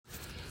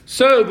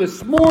So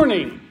this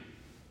morning,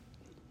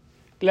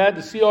 glad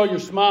to see all your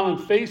smiling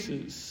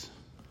faces.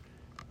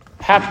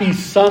 Happy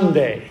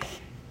Sunday.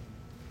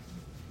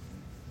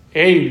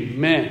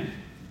 Amen.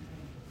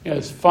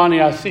 It's funny,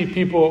 I see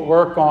people at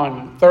work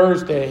on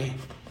Thursday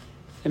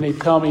and they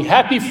tell me,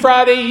 Happy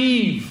Friday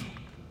Eve.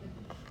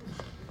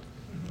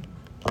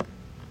 And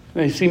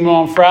they see me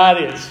on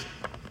Fridays,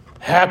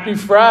 Happy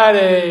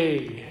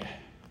Friday.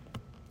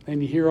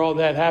 And you hear all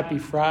that Happy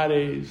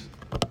Fridays.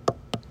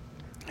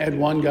 I had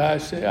one guy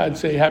say, I'd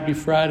say Happy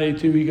Friday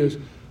too. He goes,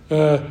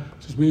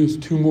 just means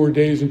 2 more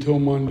days until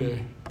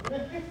Monday.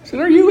 I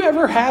said, are you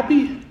ever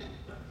happy?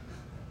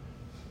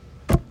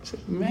 I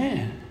said,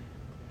 man,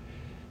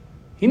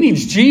 he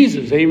needs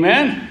Jesus,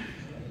 amen?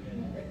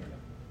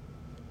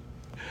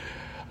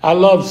 I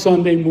love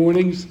Sunday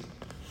mornings.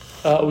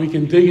 We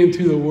can dig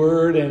into the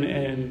Word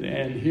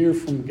and hear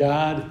from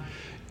God.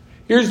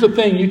 Here's the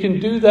thing, you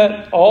can do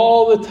that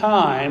all the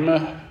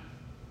time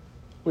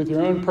with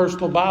your own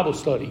personal Bible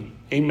study.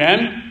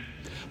 Amen?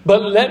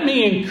 But let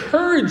me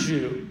encourage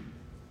you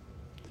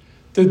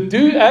to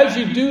do, as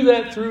you do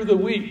that through the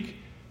week,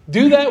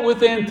 do that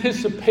with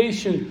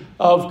anticipation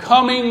of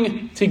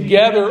coming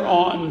together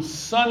on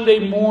Sunday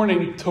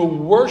morning to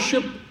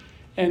worship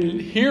and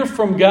hear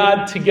from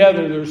God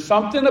together. There's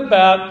something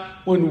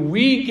about when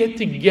we get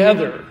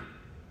together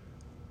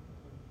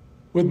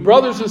with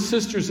brothers and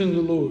sisters in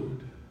the Lord.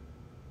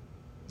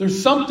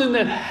 There's something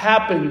that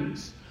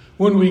happens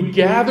when we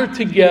gather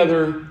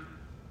together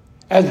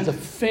as the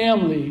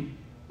family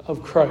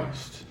of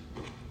Christ.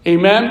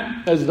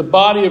 Amen? As the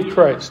body of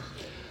Christ.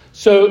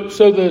 So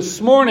this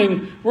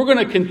morning, we're going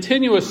to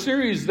continue a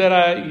series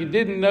that you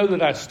didn't know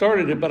that I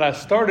started it, but I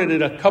started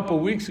it a couple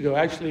weeks ago,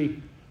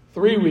 actually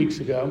 3 weeks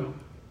ago.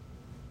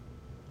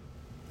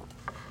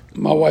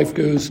 My wife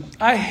goes,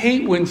 I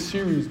hate when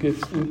series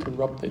gets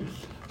interrupted.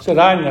 I said,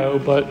 I know,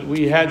 but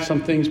we had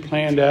some things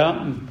planned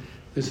out, and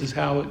this is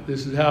how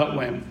it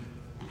went.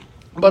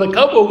 But a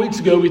couple of weeks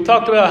ago, we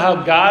talked about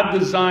how God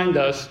designed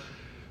us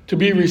to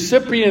be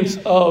recipients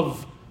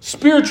of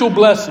spiritual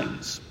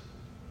blessings.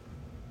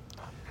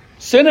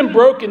 Sin and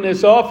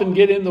brokenness often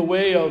get in the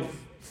way of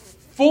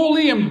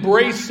fully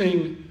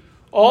embracing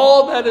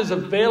all that is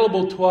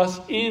available to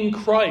us in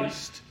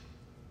Christ.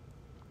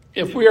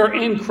 If we are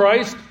in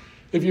Christ,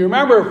 if you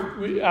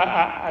remember,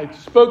 I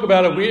spoke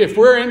about it. If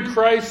we're in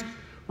Christ,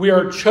 we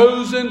are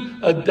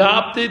chosen,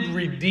 adopted,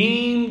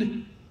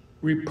 redeemed,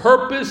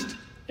 repurposed,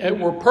 and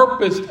we're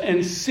purposed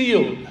and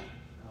sealed.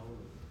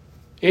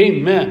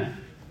 Amen.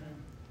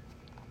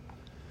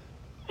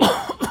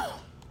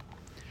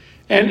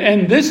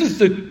 And this is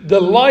the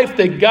life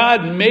that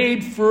God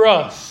made for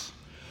us.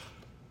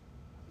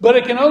 But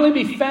it can only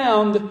be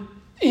found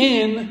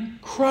in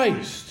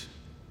Christ.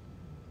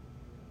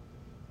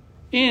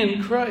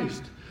 In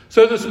Christ.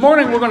 So this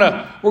morning we're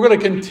going to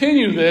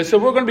continue this,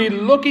 and we're going to be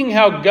looking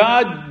how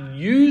God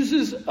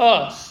uses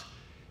us,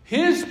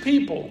 His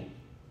people,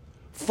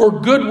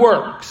 for good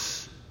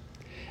works,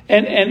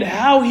 and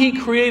how He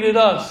created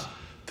us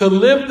to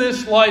live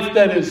this life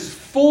that is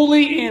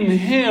fully in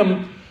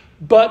Him,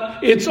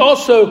 but it's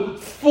also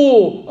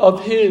full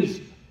of His,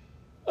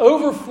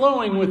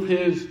 overflowing with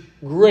His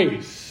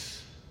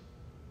grace.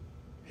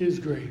 His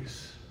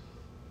grace.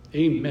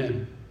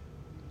 Amen.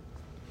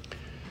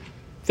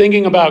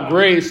 Thinking about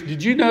grace,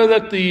 did you know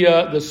that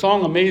the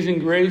song Amazing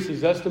Grace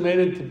is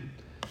estimated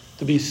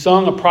to be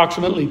sung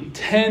approximately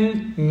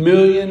 10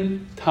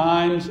 million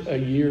times a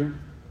year?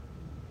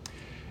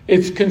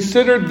 It's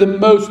considered the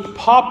most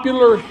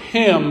popular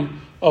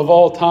hymn of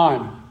all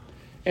time.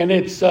 And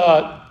it's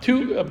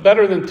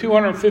better than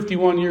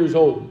 251 years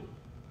old.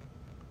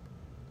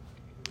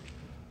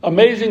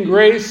 Amazing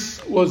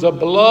Grace is a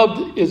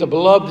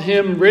beloved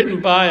hymn written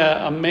by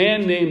a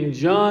man named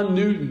John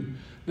Newton.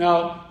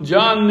 Now,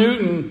 John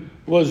Newton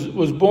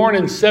was born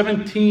in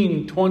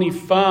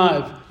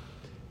 1725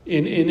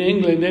 in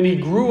England, and he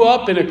grew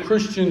up in a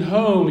Christian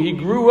home. He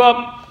grew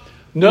up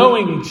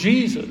knowing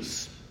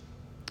Jesus.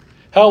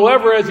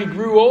 However, as he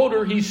grew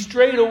older, he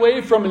strayed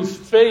away from his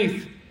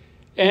faith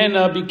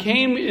and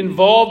became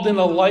involved in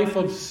a life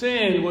of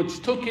sin,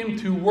 which took him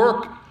to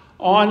work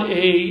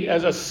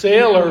as a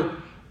sailor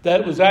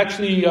that was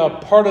actually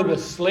part of the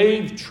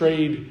slave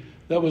trade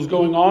that was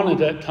going on at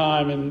that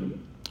time. And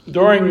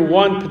during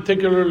one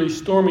particularly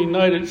stormy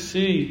night at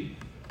sea,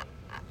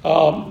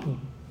 John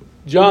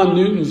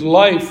Newton's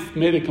life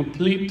made a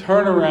complete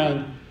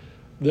turnaround.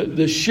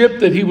 The ship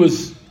that he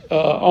was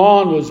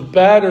on was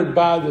battered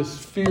by this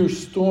fierce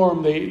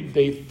storm.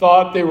 They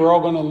thought they were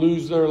all going to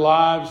lose their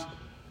lives.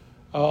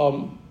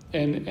 In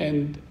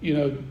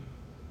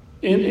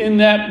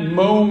that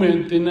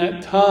moment, in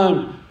that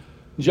time,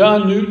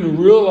 John Newton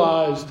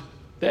realized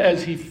that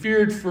as he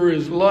feared for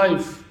his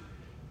life,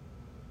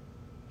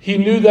 he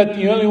knew that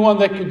the only one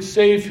that could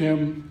save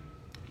him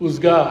was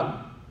God.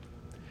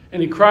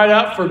 And he cried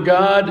out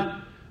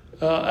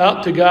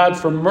to God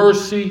for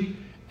mercy.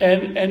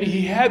 And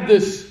he had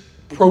this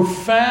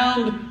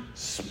profound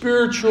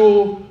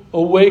spiritual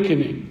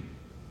awakening.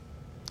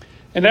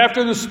 And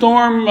after the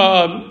storm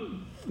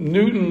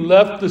Newton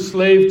left the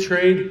slave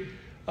trade,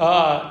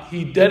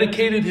 he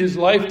dedicated his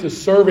life to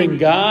serving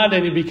God,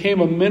 and he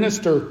became a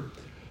minister.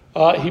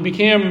 He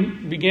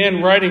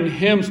began writing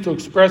hymns to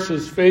express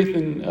his faith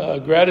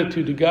and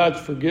gratitude to God's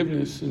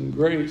forgiveness and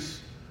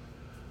grace.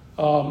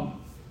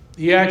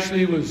 He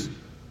actually was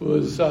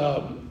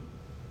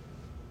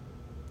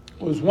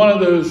one of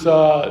those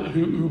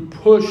who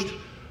pushed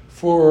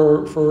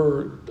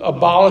for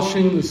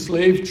abolishing the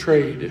slave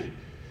trade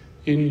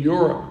in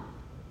Europe.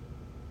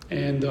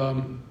 And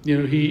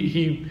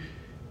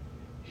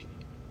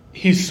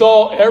he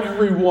saw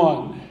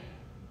everyone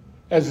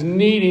as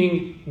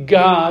needing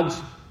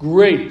God's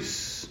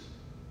grace.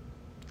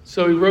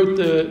 So he wrote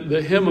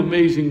the hymn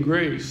Amazing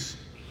Grace.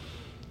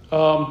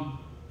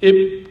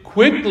 It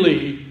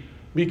quickly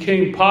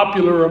became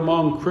popular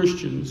among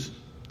Christians.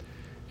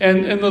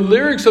 And the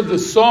lyrics of the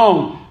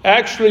song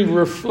actually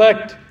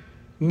reflect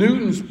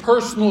Newton's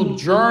personal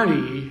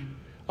journey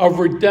of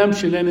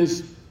redemption and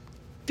his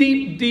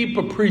deep, deep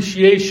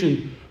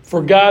appreciation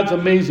for God's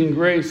amazing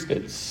grace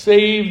that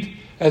saved,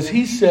 as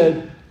he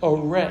said, a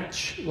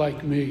wretch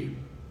like me.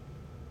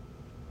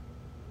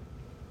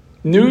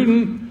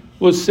 Newton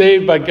was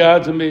saved by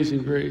God's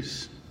amazing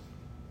grace.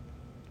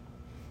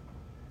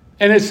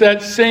 And it's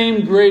that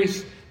same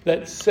grace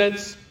that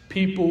sets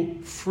people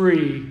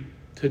free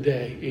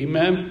today.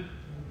 Amen?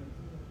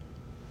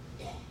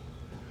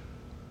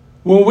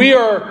 When we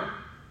are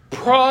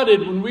prodded,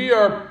 when we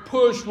are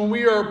pushed, when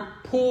we are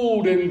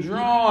pulled and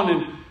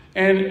drawn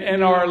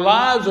and our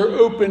lives are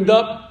opened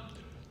up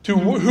to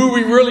who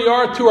we really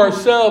are to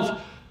ourselves,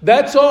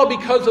 that's all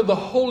because of the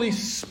Holy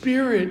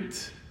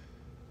Spirit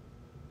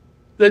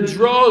that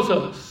draws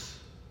us.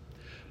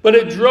 But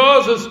it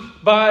draws us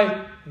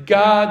by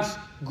God's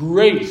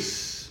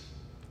grace.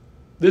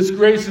 This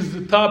grace is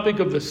the topic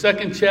of the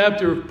second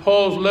chapter of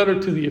Paul's letter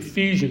to the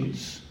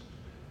Ephesians.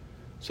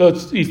 So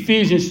it's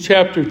Ephesians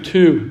chapter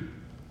 2.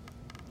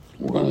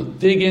 We're going to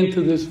dig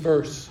into this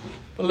verse.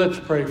 But let's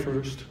pray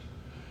first.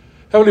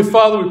 Heavenly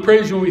Father, we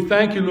praise you and we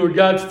thank you, Lord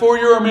God, for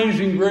your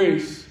amazing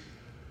grace.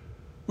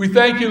 We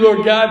thank you,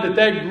 Lord God,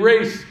 that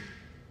grace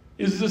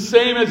is the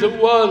same as it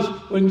was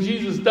when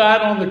Jesus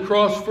died on the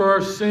cross for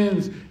our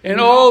sins. And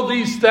all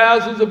these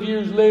thousands of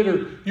years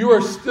later, you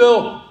are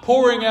still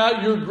pouring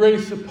out your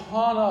grace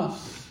upon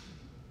us.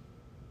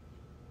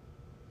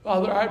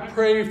 Father, I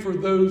pray for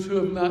those who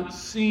have not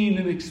seen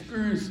and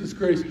experienced this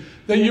grace,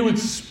 that you would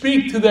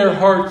speak to their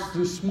hearts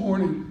this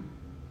morning.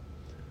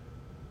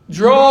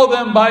 Draw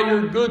them by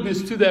your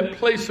goodness to that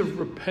place of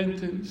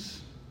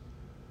repentance.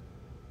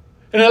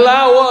 And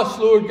allow us,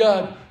 Lord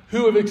God,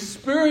 who have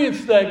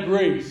experienced that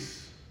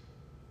grace,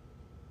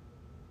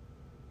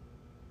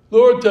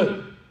 Lord,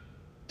 to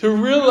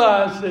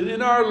realize that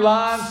in our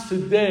lives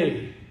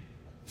today,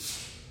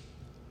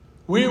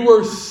 we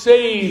were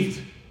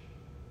saved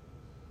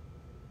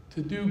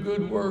to do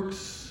good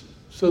works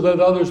so that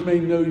others may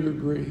know your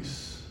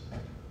grace.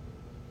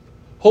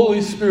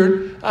 Holy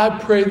Spirit, I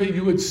pray that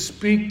you would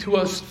speak to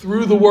us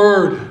through the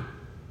word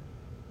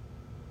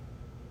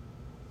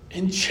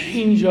and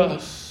change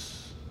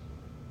us.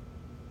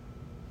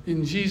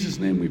 In Jesus'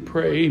 name we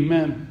pray,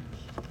 amen.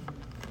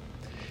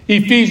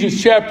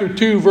 Ephesians chapter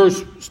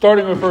 2,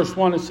 starting with verse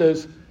 1, it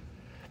says,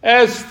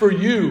 "As for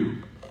you,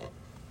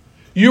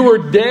 you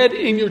were dead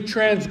in your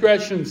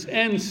transgressions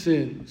and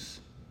sins,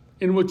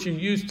 in which you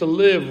used to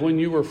live when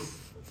you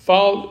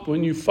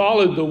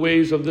followed the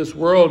ways of this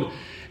world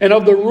and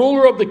of the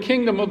ruler of the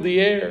kingdom of the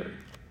air,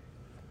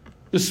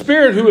 the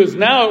spirit who is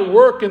now at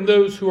work in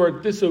those who are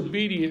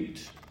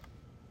disobedient.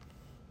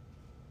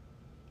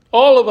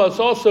 All of us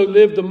also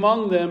lived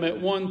among them at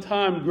one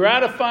time,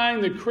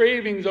 gratifying the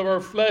cravings of our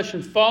flesh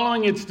and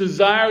following its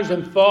desires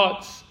and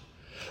thoughts.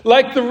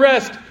 Like the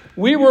rest,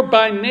 we were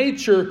by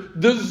nature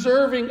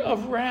deserving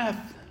of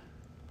wrath.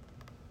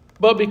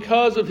 But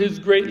because of his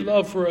great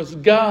love for us,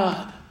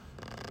 God,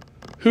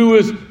 who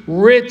is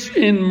rich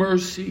in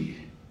mercy,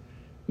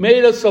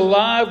 made us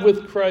alive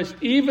with Christ,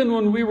 even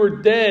when we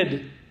were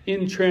dead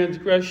in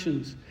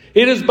transgressions.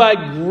 It is by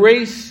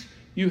grace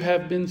you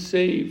have been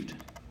saved.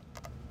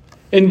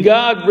 And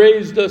God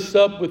raised us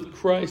up with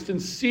Christ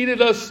and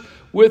seated us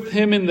with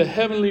him in the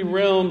heavenly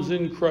realms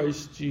in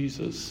Christ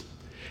Jesus,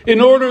 in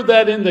order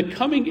that in the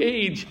coming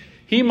age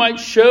he might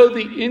show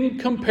the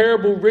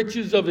incomparable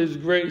riches of his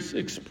grace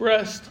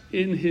expressed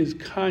in his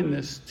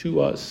kindness to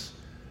us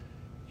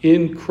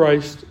in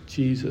Christ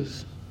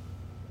Jesus."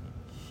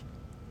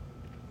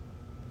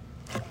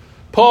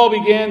 Paul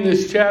began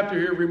this chapter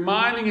here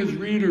reminding his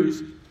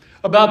readers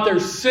about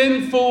their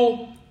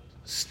sinful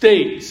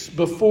states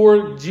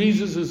before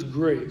Jesus'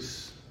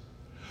 grace.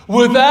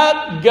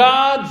 Without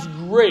God's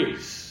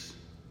grace,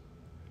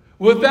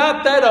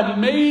 without that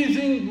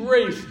amazing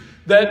grace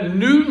that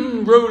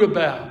Newton wrote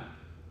about,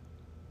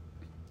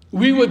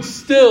 we would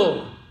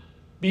still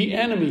be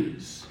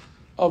enemies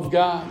of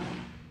God.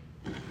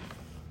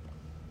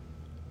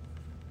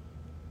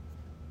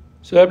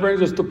 So that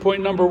brings us to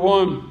point number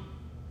 1.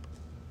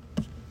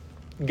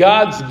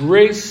 God's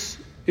grace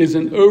is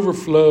an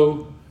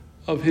overflow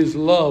of his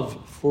love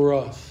for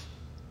us.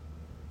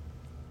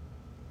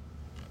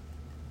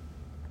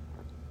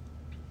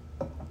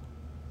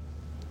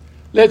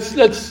 Let's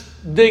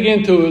dig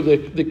into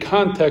the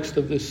context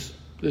of this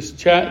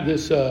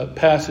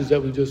passage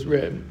that we just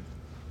read.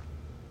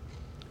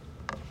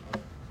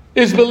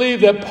 It's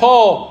believed that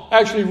Paul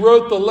actually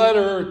wrote the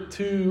letter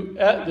to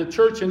the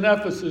church in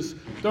Ephesus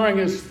during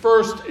his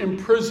first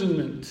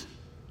imprisonment.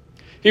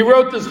 He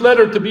wrote this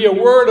letter to be a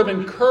word of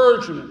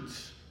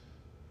encouragement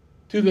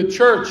to the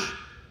church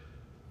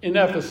in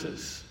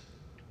Ephesus.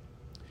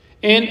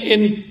 And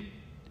in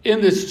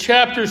this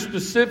chapter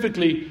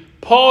specifically,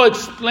 Paul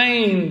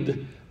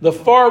explained the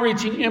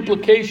far-reaching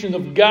implication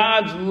of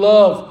God's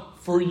love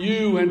for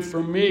you and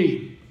for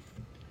me.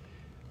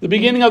 The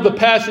beginning of the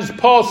passage,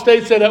 Paul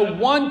states that at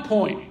one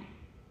point,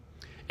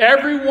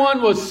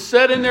 everyone was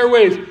set in their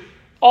ways.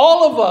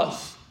 All of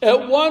us,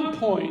 at one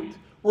point,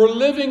 were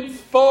living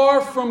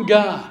far from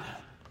God.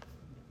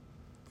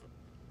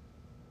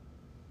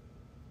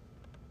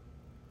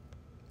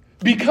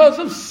 Because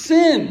of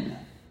sin,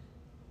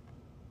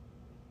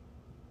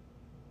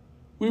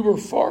 we were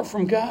far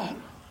from God.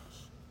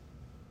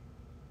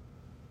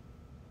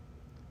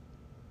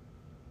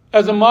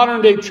 As a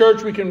modern-day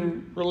church, we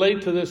can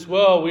relate to this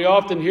well. We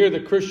often hear the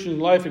Christian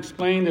life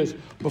explained as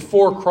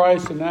before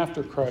Christ and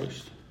after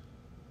Christ.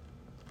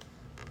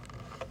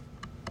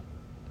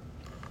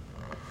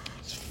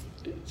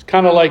 It's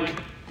kind of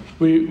like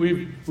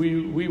we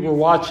were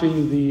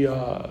watching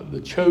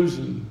the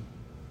Chosen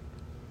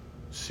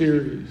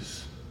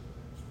series,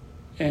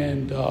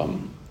 and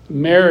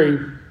Mary.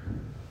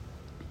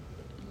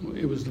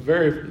 It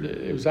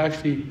was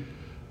actually.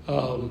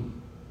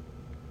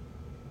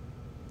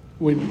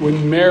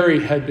 When Mary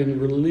had been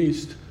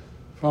released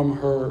from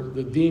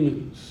the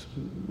demons,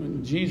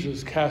 when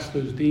Jesus cast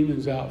those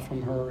demons out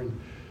from her,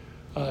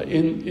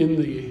 and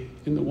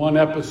in the one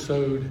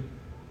episode,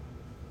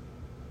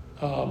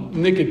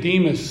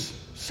 Nicodemus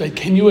said,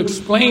 "Can you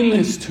explain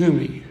this to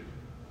me?"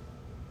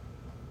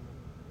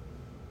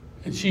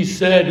 And she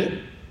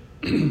said,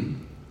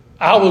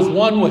 "I was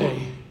one way,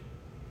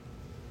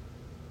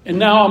 and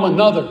now I'm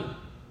another,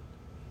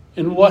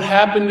 and what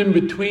happened in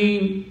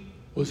between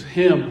was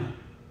him."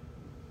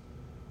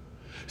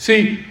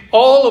 See,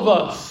 all of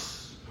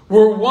us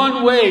were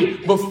one way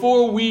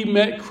before we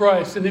met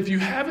Christ. And if you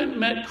haven't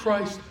met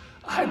Christ,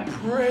 I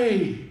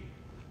pray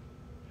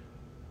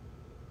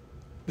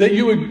that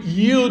you would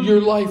yield your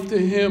life to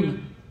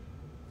Him.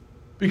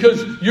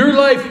 Because your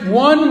life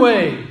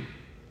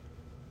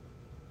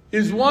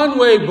is one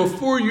way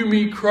before you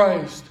meet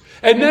Christ.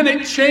 And then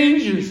it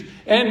changes.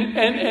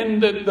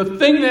 And the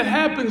thing that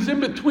happens in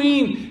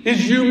between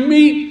is you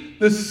meet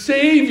the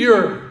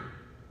Savior,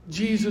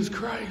 Jesus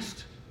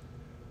Christ.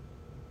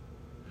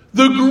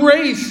 The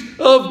grace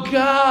of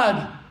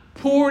God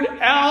poured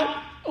out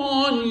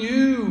on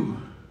you.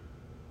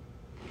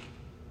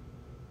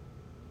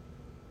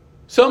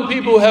 Some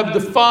people have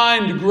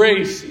defined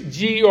grace,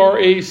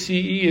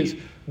 G-R-A-C-E, as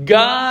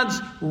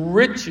God's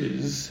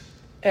riches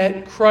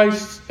at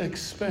Christ's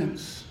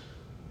expense.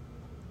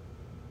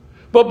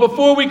 But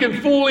before we can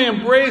fully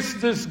embrace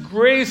this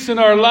grace in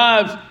our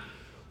lives,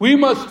 we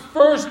must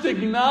first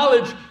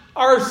acknowledge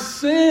our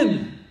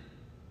sin.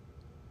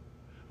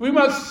 We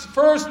must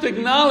first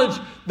acknowledge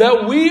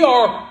that we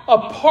are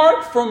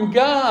apart from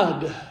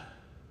God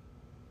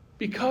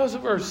because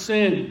of our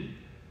sin.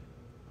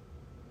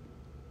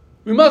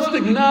 We must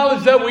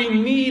acknowledge that we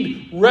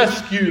need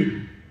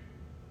rescue.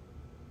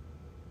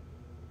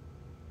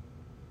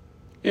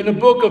 In the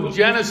book of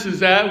Genesis,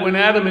 when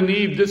Adam and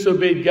Eve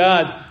disobeyed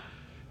God,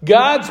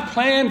 God's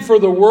plan for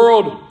the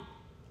world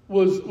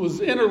was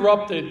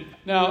interrupted.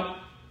 Now,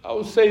 I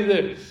will say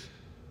this,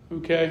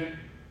 okay?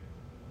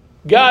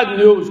 God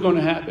knew it was going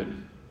to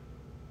happen.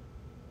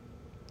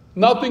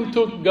 Nothing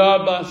took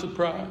God by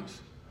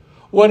surprise.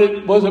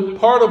 Was it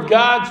part of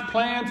God's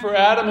plan for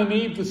Adam and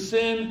Eve to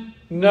sin?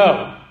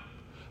 No.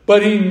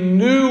 But He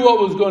knew what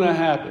was going to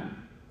happen.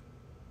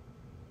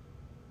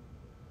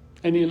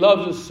 And He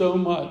loves us so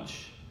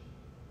much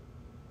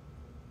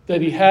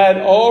that He had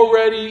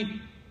already,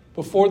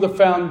 before the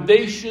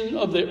foundation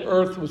of the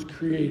earth was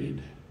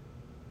created,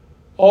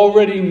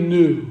 already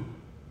knew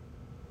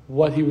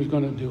what He was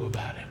going to do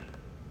about it.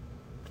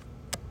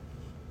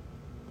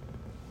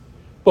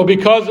 But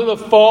because of the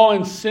fall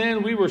and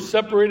sin, we were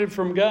separated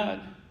from God.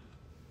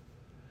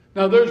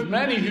 Now, there's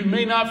many who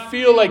may not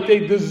feel like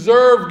they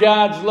deserve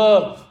God's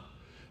love.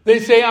 They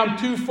say, I'm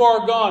too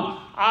far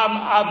gone.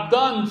 I've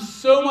done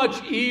so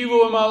much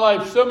evil in my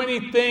life, so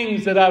many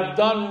things that I've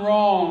done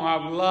wrong.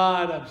 I've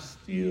lied, I've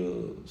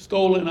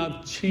stolen,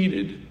 I've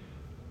cheated.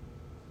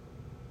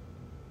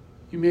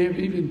 You may have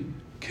even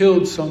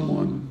killed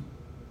someone.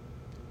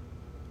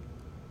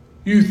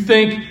 You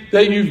think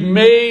that you've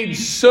made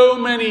so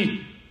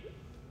many,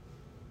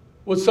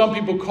 what some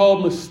people call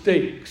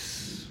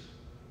mistakes.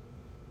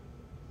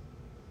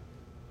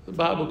 The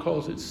Bible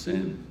calls it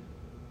sin.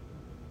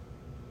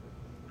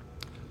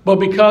 But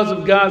because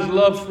of God's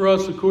love for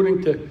us,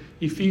 according to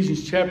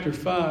Ephesians chapter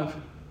 5,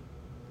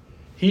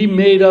 He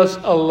made us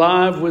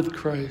alive with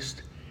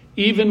Christ,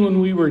 even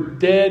when we were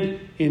dead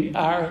in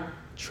our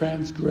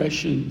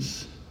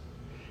transgressions.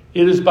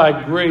 It is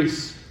by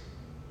grace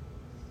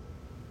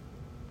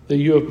that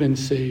you have been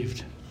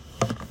saved.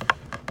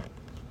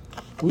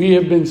 We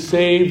have been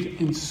saved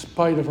in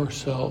spite of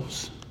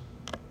ourselves.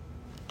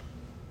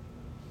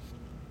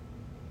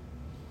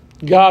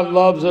 God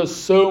loves us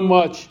so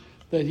much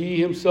that He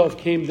Himself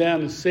came down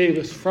to save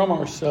us from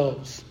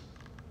ourselves.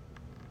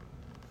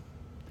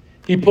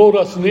 He pulled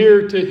us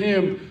near to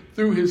Him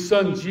through His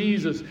Son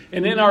Jesus.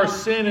 And in our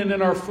sin and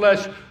in our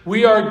flesh,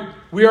 we are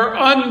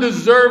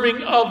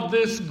undeserving of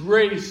this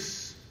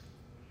grace.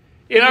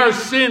 In our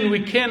sin,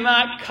 we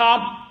cannot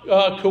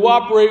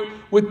cooperate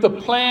with the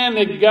plan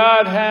that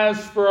God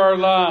has for our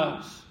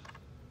lives.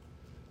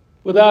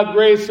 Without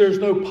grace, there's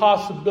no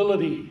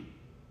possibility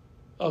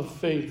of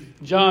faith.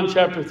 John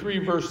chapter 3,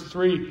 verse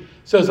 3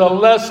 says,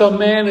 unless a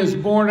man is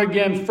born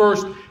again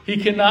first, he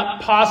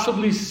cannot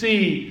possibly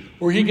see,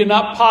 or he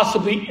cannot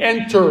possibly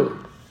enter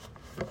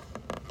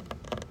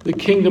the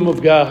kingdom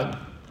of God.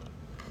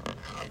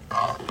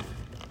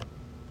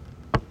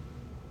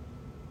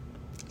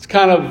 It's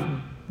kind of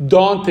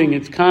daunting.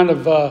 It's kind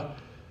of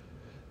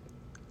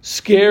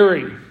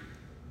scary.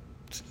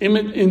 It's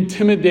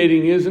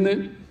intimidating, isn't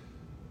it?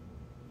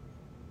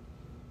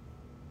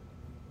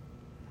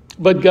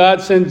 But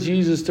God sent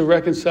Jesus to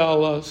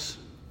reconcile us.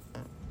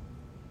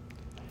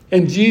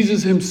 And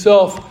Jesus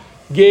Himself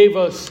gave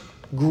us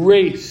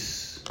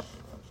grace.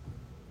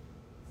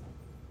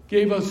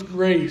 Gave us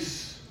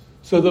grace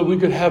so that we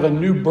could have a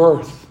new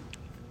birth.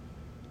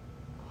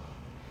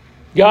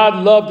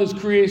 God loved His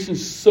creation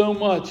so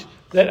much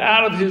that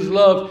out of His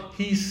love,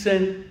 He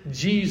sent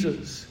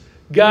Jesus.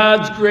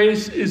 God's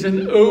grace is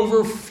an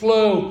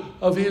overflow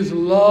of His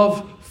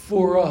love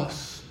for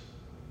us.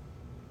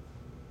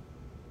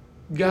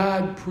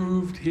 God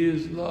proved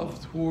His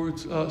love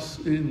towards us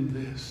in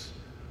this.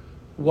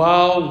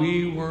 While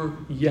we were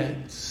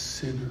yet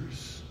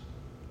sinners,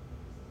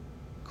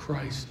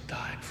 Christ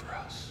died for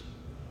us.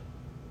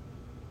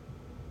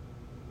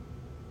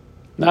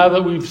 Now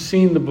that we've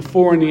seen the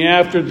before and the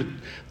after,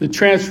 the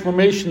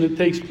transformation that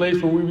takes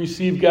place when we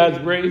receive God's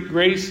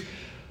grace,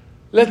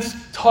 let's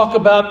talk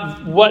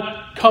about what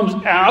comes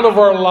out of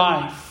our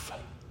life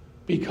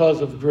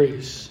because of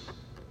grace.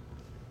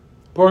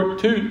 Point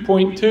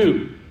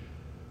two.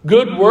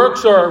 Good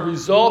works are a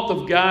result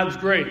of God's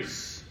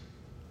grace,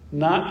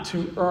 not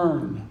to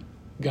earn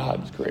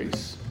God's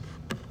grace.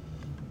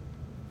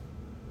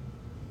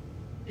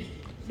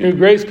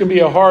 Grace can be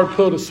a hard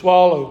pill to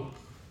swallow.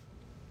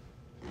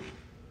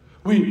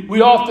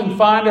 We often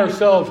find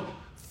ourselves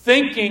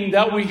thinking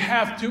that we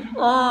have to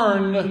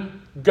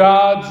earn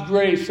God's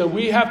grace. So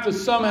we have to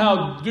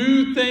somehow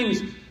do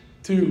things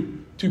to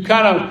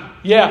kind of,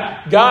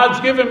 God's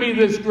given me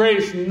this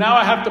grace, and now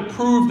I have to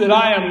prove that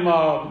I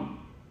am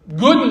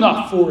good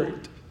enough for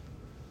it.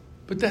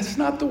 But that's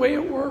not the way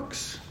it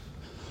works.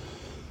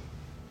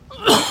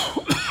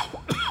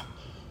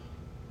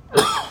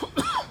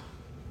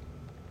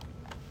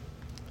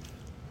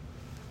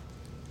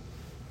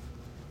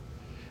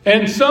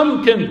 And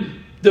some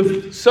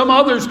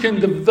others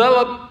can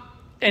develop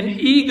an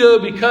ego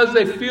because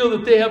they feel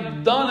that they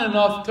have done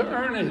enough to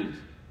earn it.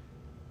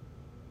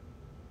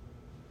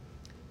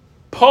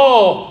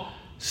 Paul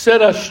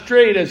set us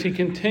straight as he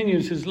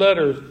continues his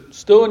letter,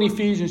 still in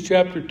Ephesians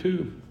chapter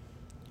 2.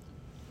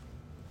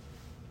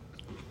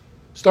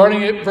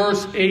 Starting at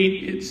verse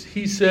 8,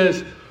 he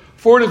says,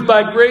 "For it is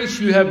by grace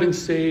you have been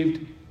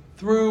saved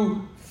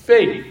through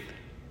faith.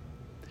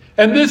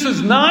 And this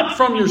is not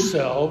from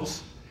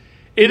yourselves.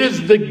 It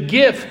is the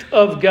gift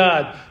of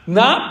God,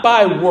 not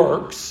by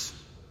works,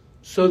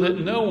 so that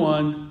no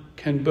one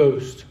can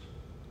boast.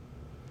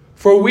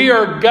 For we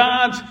are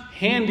God's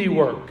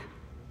handiwork,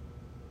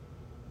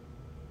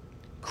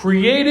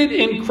 created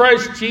in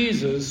Christ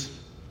Jesus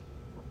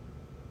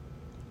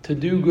to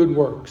do good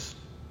works,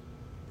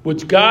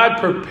 which God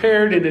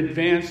prepared in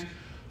advance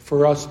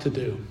for us to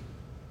do."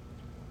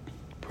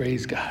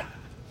 Praise God.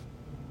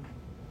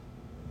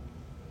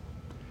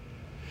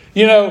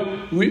 You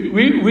know,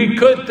 we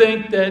could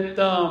think that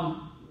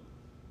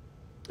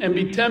and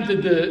be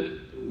tempted to,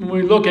 when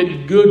we look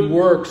at good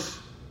works,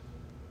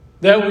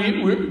 that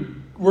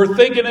we're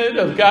thinking it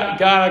of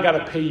God, I got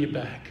to pay you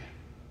back.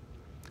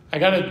 I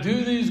got to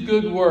do these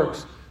good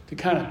works to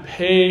kind of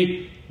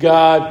pay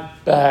God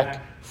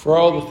back for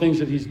all the things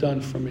that He's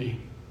done for me.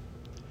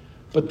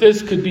 But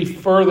this could be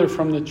further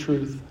from the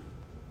truth.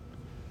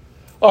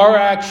 Our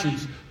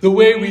actions, the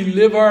way we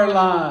live our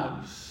lives,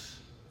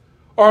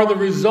 are the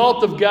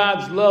result of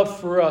God's love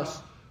for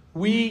us.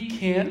 We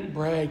can't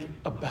brag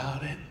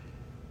about it.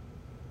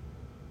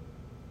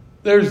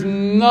 There's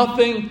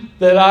nothing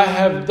that I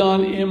have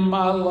done in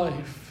my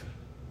life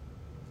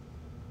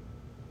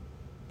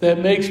that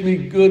makes me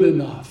good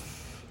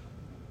enough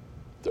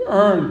to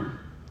earn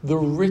the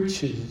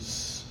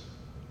riches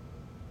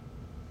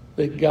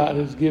that God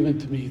has given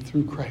to me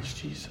through Christ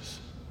Jesus.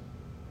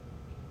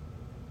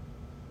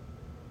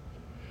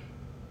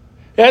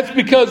 That's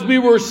because we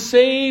were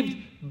saved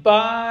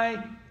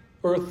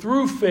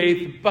through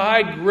faith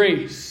by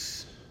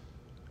grace.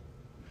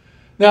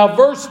 Now,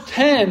 verse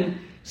 10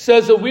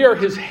 says that we are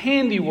His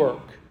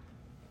handiwork.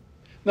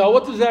 Now,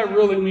 what does that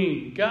really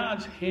mean?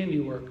 God's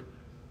handiwork.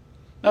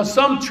 Now,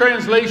 some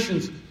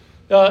translations,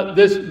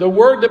 the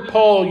word that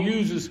Paul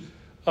uses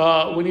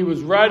when he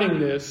was writing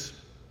this,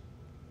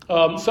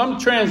 some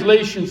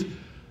translations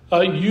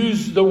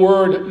use the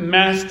word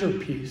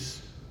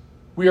masterpiece.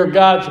 We are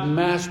God's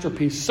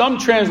masterpiece. Some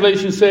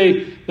translations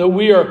say that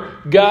we are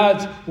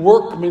God's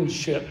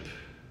workmanship.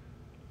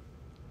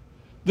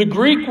 The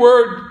Greek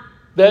word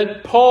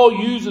that Paul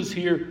uses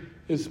here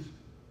is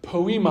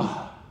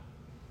poema.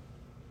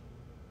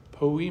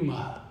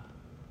 Poema.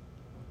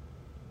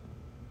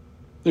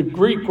 The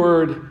Greek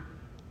word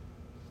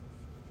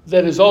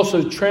that is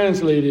also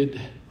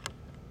translated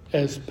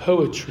as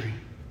poetry.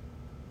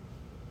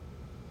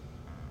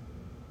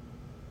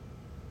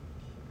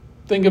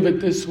 Think of it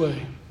this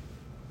way.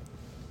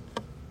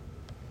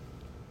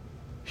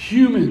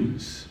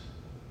 Humans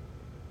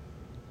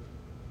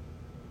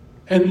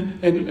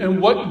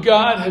and what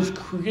God has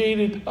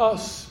created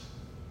us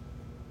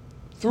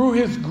through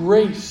His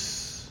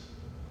grace,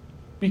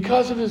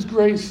 because of His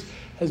grace,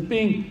 as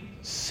being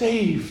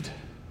saved.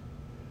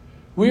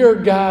 We are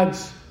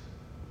God's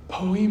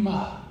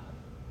poema,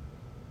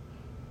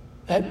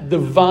 that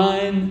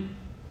divine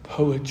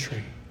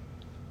poetry.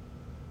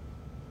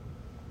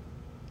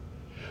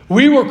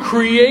 We were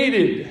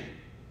created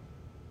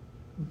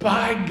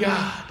by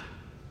God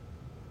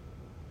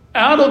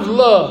out of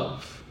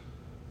love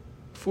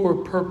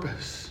for a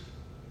purpose.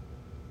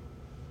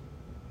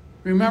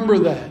 Remember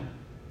that.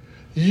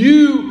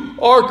 You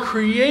are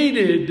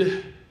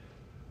created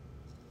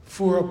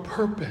for a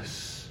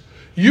purpose.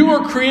 You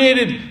were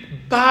created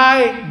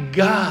by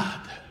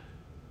God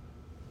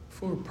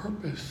for a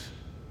purpose.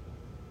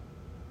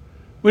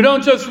 We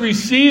don't just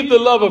receive the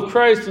love of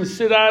Christ and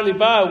sit idly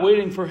by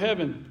waiting for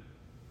heaven.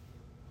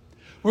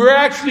 We're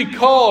actually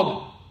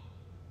called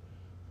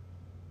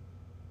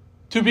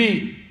to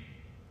be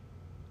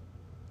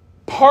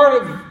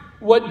part of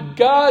what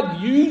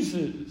God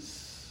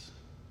uses,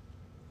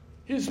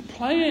 His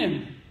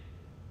plan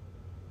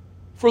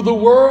for the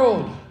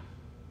world,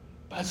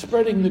 by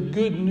spreading the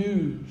good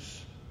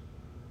news.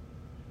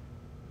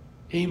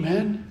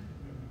 Amen.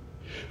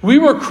 We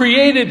were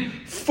created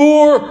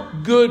for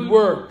good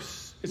works.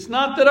 It's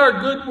not that our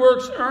good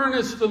works earn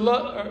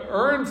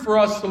for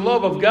us the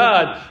love of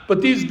God,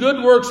 but these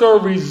good works are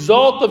a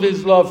result of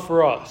His love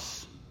for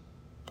us.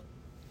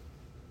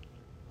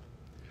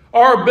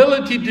 Our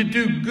ability to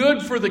do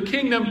good for the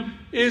kingdom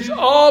is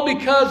all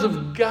because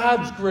of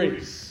God's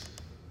grace.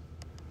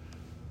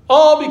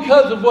 All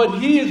because of what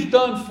He has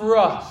done for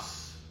us.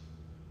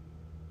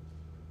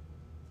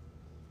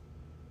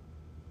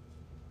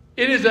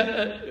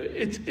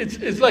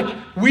 It's like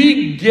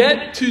we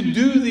get to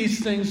do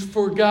these things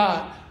for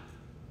God.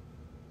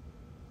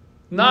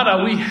 Not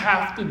that we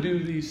have to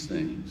do these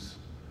things.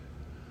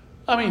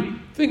 I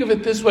mean, think of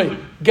it this way.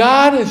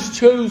 God has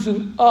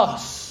chosen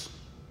us.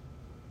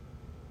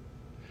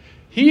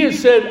 He has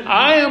said,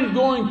 I am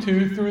going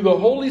to, through the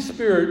Holy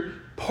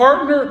Spirit,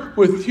 partner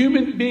with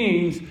human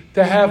beings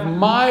to have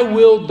my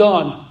will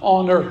done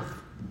on earth.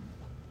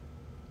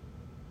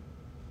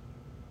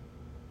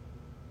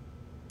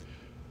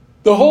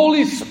 The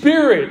Holy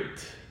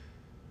Spirit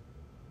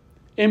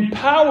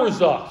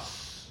empowers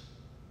us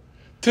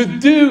to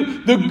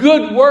do the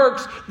good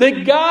works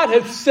that God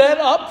has set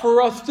up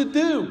for us to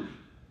do.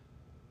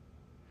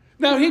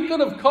 Now, He could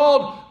have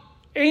called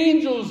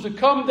angels to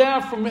come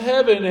down from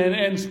heaven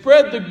and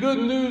spread the good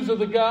news of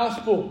the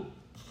gospel.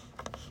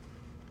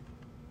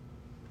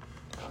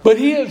 But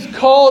He has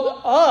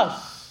called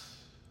us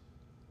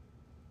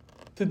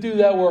to do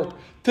that work.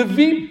 To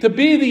be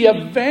the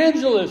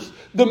evangelists,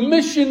 the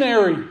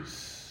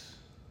missionaries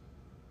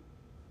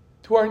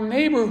to our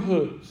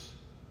neighborhoods,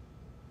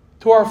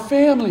 to our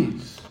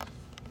families.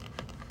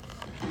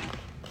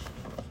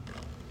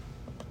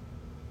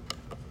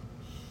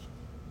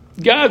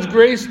 God's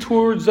grace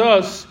towards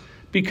us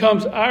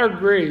becomes our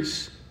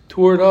grace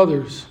toward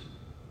others.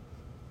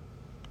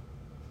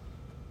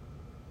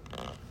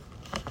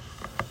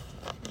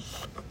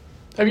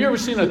 Have you ever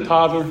seen a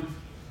toddler?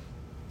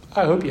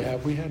 I hope you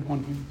have. We had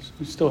one.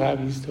 We still have.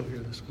 He's still here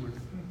this morning.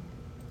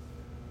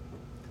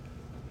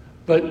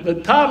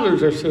 But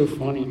toddlers are so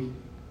funny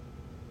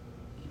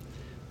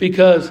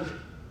because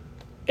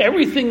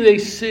everything they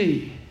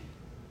see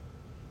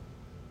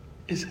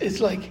it's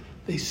like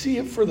they see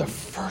it for the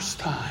first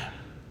time.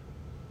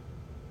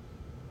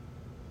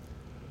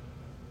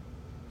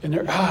 And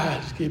their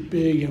eyes get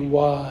big and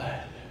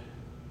wide.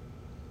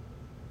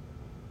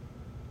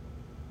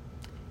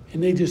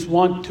 And they just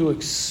want to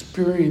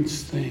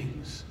experience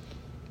things,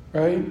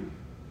 right?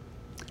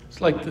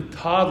 It's like the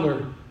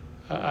toddler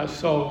I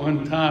saw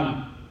one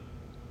time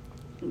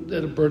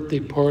at a birthday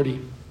party.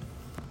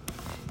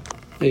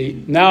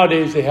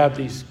 Nowadays they have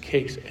these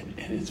cakes, and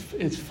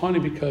it's funny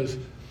because,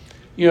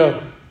 you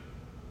know,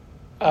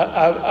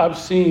 I've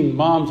seen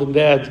moms and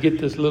dads get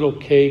this little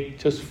cake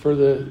just for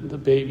the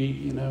baby,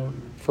 you know,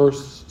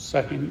 first,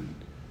 second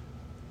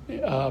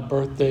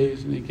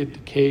birthdays, and they get the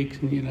cakes,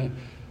 and you know,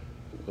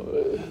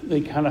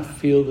 they kind of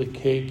feel the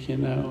cake, you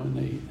know, and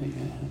they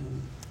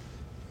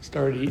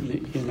start eating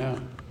it, you know.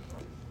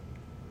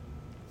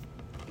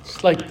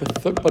 It's like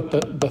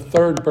the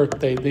third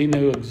birthday, they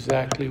know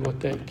exactly what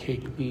that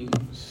cake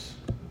means.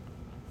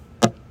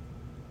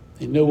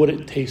 They know what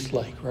it tastes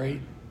like, right?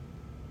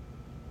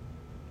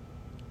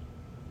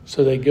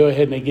 So they go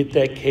ahead and they get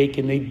that cake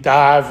and they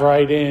dive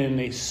right in.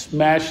 They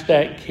smash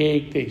that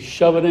cake. They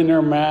shove it in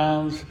their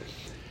mouths.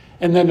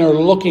 And then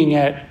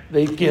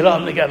they get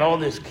up, they got all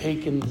this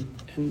cake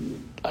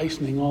and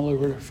icing all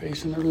over their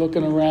face. And they're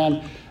looking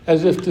around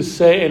as if to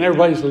say, and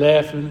everybody's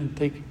laughing and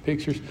taking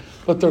pictures.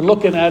 But they're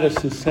looking at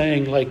us and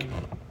saying like,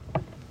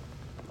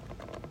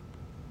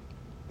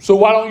 so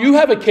why don't you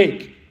have a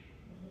cake?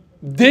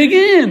 Dig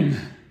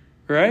in,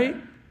 right?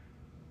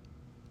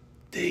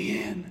 Dig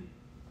in.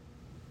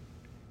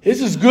 This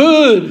is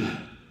good.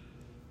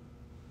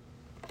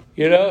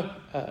 You know,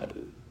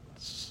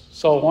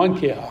 saw one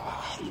kid,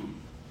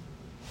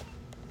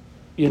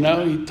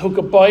 he took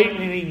a bite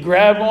and he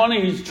grabbed one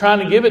and he's trying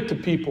to give it to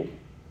people.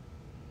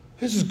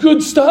 This is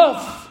good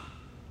stuff.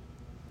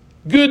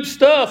 Good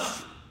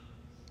stuff.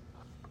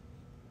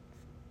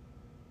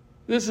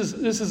 This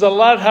is a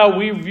lot how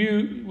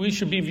we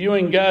should be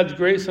viewing God's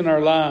grace in our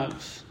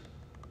lives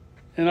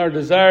and our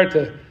desire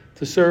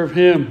to serve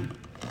Him.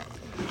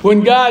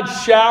 When God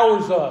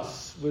showers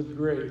us with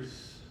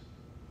grace,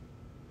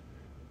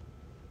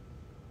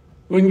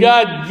 when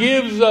God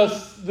gives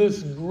us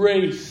this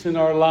grace in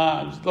our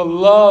lives, the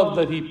love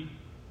that He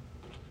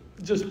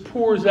just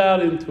pours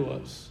out into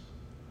us,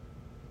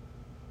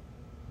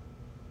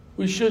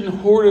 we shouldn't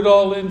hoard it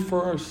all in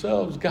for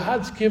ourselves.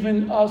 God's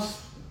given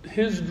us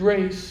His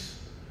grace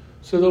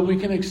so that we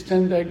can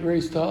extend that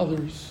grace to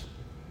others.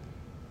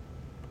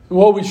 And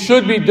what we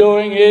should be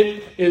doing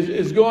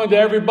is going to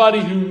everybody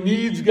who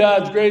needs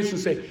God's grace and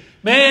say,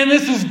 man,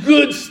 this is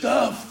good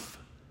stuff.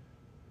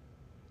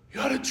 You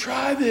ought to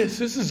try this.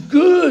 This is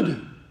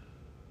good.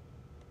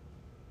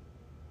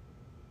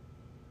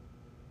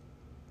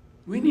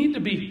 We need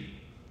to be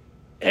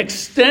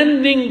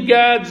extending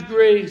God's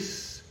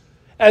grace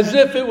as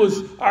if it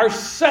was our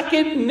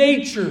second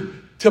nature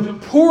to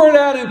pour it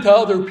out into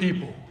other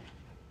people.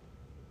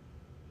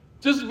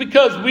 Just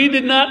because we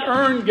did not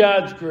earn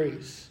God's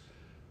grace.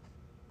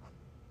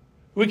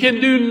 We can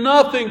do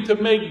nothing to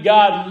make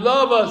God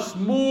love us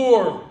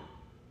more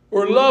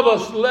or love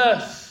us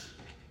less.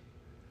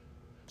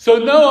 So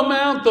no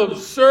amount of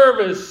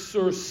service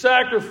or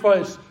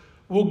sacrifice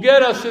will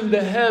get us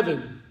into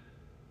heaven.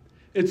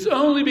 It's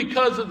only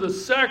because of the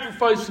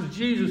sacrifice of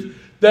Jesus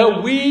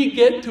that we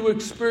get to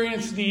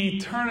experience the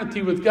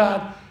eternity with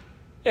God.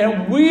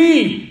 And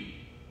we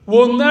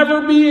will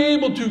never be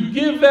able to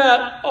give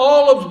out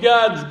all of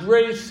God's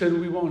grace, and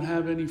we won't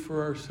have any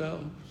for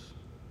ourselves.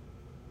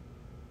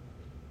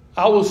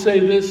 I will say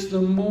this,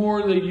 the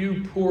more that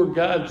you pour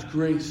God's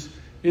grace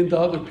into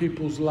other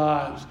people's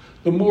lives,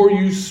 the more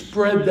you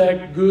spread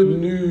that good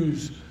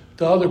news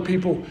to other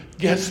people,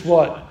 guess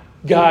what?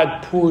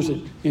 God pours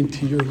it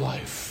into your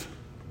life.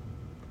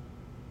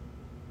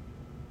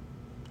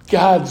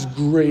 God's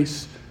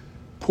grace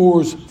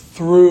pours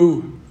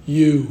through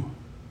you.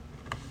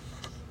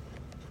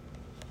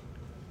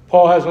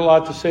 Paul has a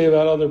lot to say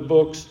about other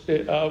books,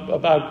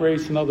 about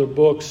grace in other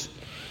books.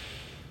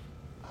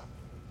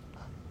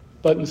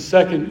 But in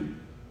 2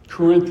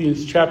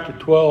 Corinthians chapter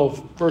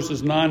 12,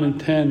 verses 9 and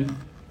 10,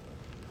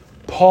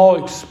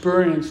 Paul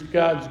experienced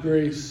God's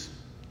grace.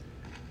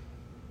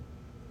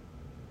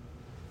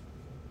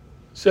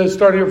 It says,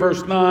 starting at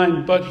verse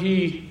 9, but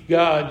He,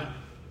 God,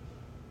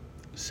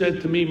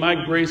 said to me, my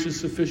grace is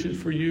sufficient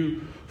for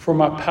you, for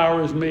my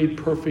power is made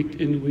perfect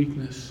in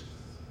weakness.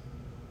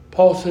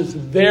 Paul says,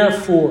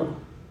 therefore,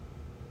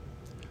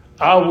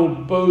 I will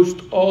boast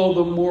all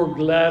the more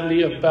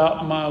gladly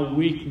about my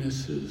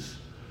weaknesses,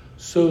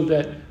 so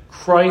that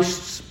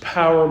Christ's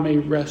power may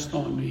rest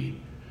on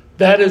me.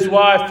 That is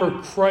why, for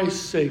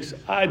Christ's sake,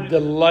 I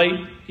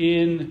delight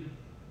in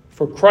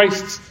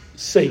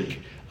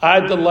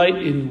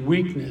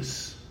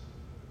weakness,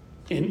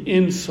 in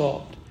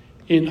insult,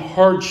 in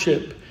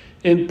hardship,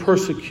 in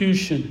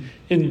persecution,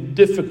 in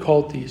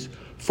difficulties.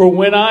 For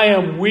when I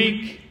am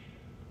weak,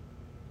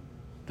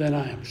 then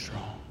I am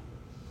strong.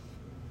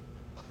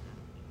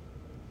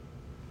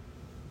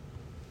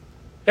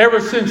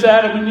 Ever since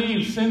Adam and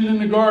Eve sinned in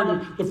the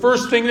garden, the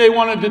first thing they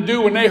wanted to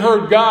do when they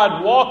heard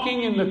God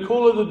walking in the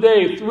cool of the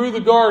day through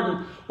the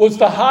garden was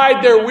to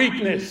hide their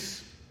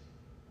weakness.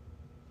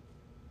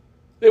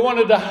 They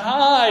wanted to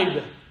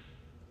hide.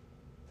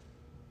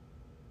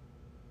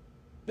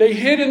 They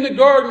hid in the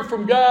garden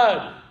from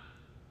God,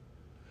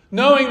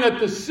 knowing that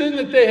the sin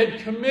that they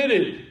had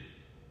committed,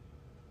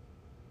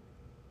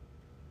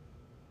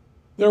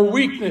 their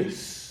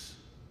weakness,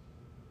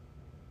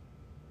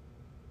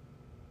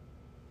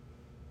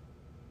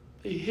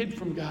 they hid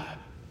from God.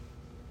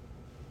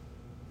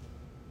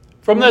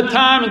 From that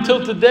time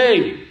until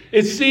today,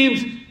 it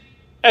seems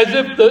as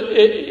if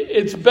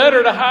it's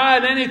better to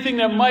hide anything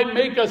that might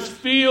make us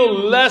feel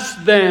less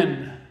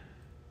than,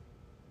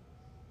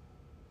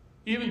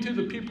 even to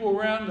the people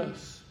around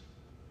us.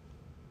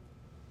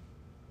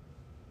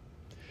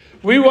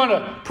 We want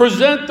to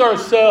present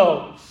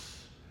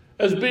ourselves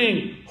as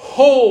being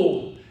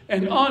whole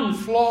and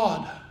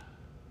unflawed.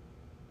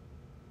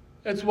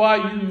 That's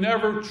why you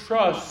never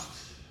trust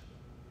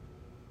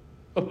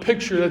a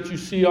picture that you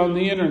see on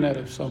the internet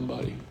of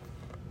somebody.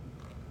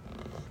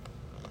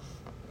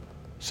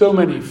 So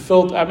many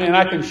filters. I mean,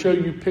 I can show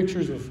you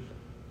pictures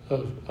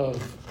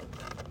of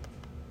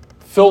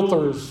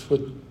filters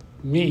with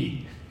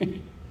me.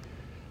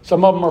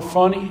 Some of them are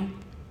funny.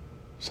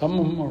 Some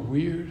of them are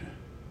weird.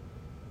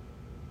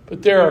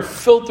 But there are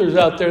filters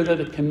out there that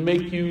it can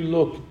make you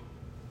look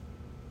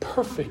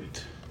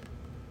perfect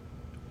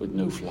with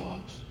no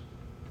flaws.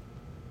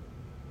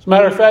 As a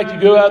matter of fact,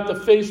 you go out to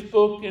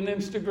Facebook and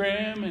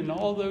Instagram and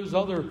all those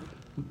other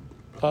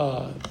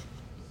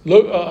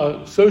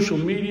social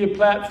media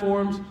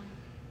platforms,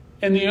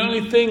 and the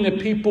only thing that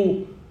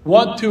people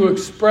want to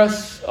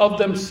express of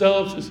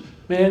themselves is,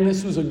 man,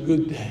 this was a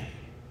good day.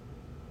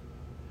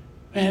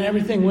 Man,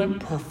 everything went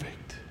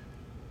perfect.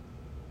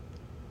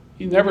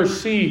 You never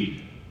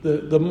see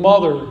the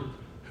mother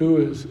who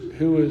is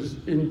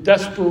in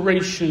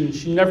desperation.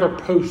 She never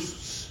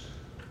posts.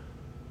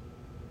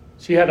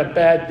 She had a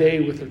bad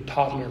day with her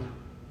toddler.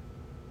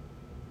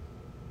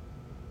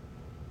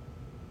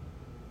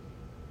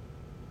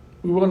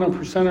 We want to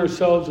present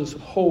ourselves as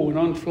whole and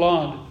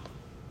unflawed.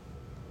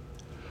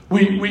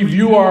 We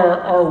view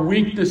our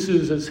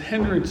weaknesses as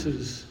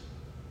hindrances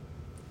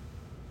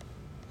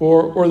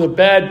or the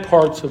bad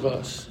parts of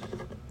us.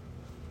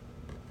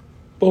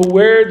 But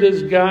where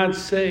does God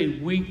say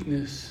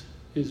weakness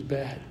is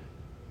bad?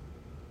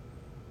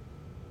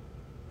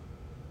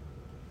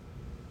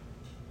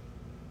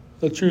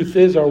 The truth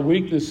is, our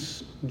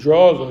weakness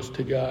draws us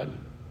to God.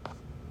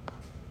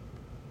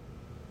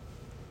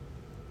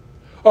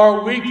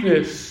 Our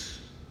weakness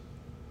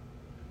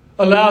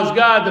allows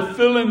God to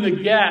fill in the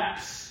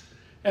gaps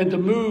and to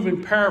move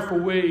in powerful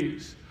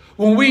ways.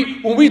 When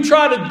we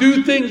try to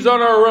do things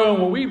on our own,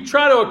 when we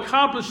try to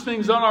accomplish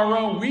things on our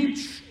own,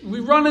 we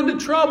run into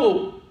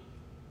trouble.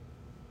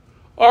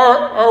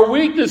 Our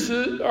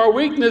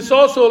weakness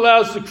also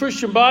allows the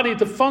Christian body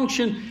to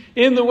function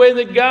in the way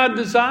that God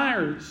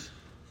desires.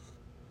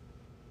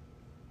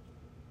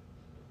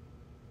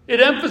 It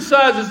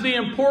emphasizes the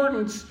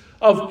importance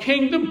of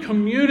kingdom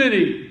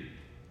community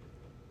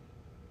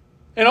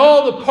and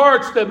all the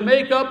parts that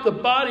make up the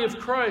body of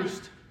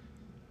Christ.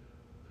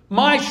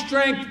 My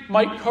strength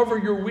might cover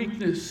your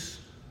weakness,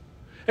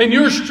 and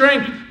your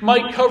strength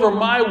might cover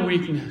my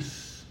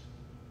weakness.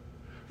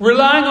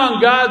 Relying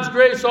on God's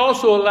grace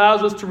also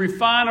allows us to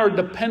refine our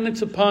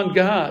dependence upon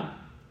God.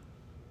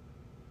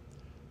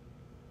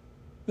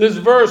 This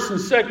verse in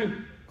 2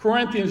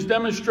 Corinthians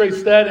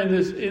demonstrates that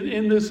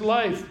in this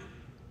life.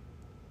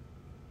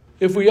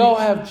 If we all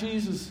have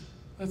Jesus,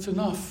 that's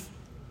enough.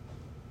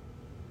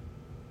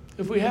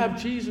 If we have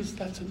Jesus,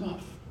 that's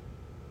enough.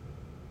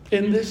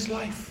 In this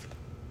life,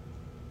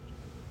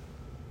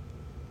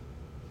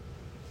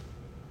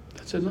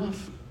 that's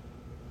enough.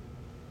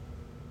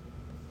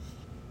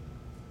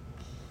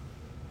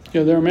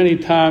 You know, there are many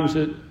times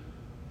that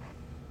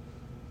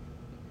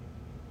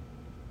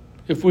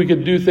if we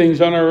could do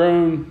things on our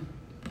own,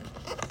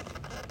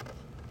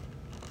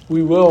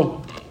 we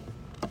will.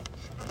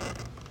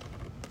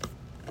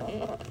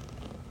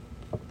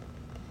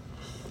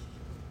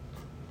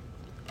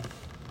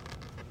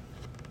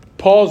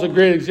 Paul's a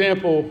great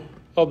example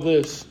of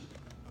this.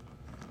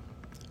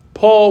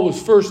 Paul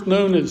was first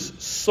known as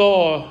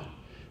Saul.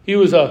 He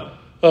was a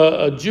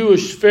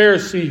Jewish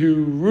Pharisee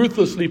who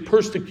ruthlessly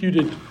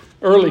persecuted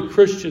early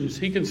Christians.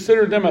 He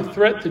considered them a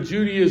threat to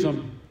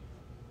Judaism.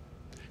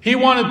 He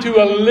wanted to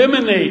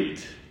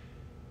eliminate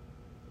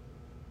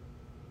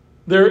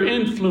their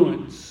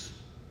influence.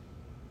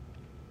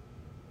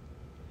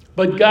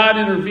 But God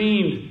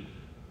intervened.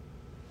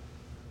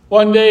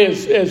 One day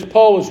as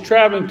Paul was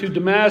traveling to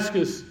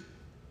Damascus,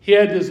 he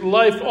had this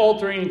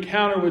life-altering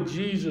encounter with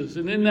Jesus.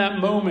 And in that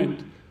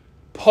moment,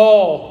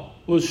 Paul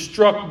was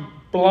struck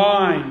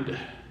blind.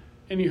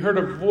 And he heard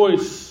a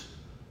voice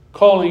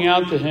calling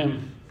out to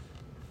him.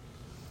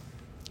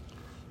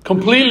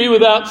 Completely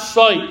without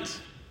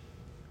sight.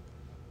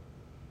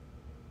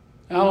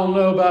 I don't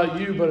know about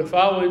you, but if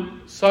I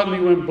suddenly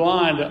went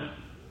blind,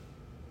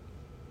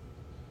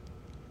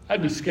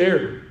 I'd be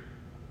scared.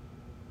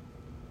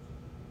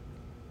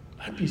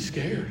 I'd be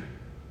scared.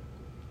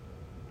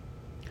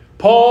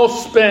 Paul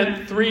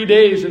spent 3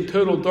 days in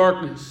total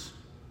darkness.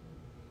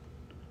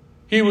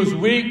 He was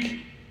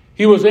weak.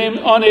 He was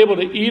unable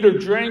to eat or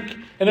drink.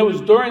 And it was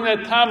during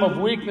that time of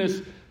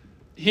weakness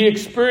he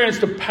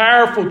experienced a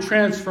powerful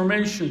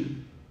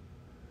transformation.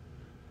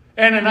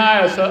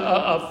 Ananias,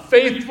 a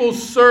faithful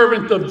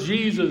servant of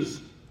Jesus,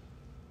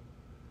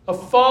 a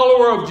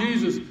follower of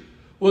Jesus,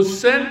 was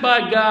sent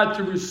by God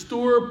to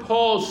restore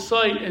Paul's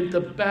sight and to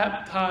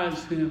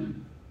baptize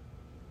him.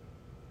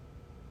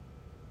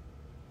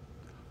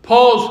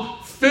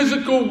 Paul's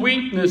physical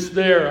weakness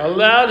there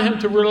allowed him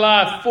to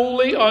rely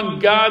fully on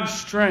God's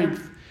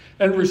strength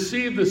and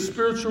receive the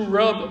spiritual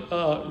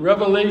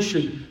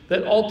revelation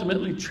that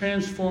ultimately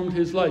transformed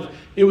his life.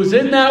 It was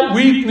in that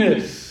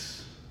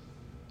weakness,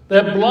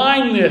 that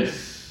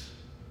blindness,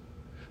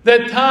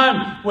 That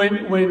time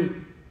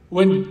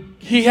when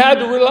he had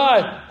to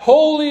rely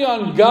wholly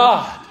on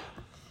God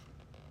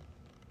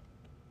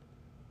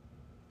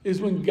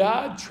is when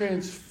God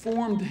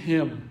transformed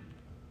him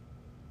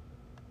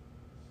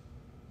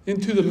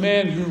into the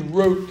man who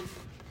wrote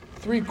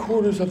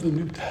 3/4 of the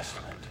New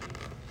Testament.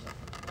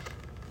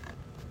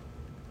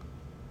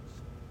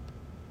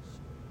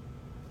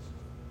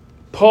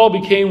 Paul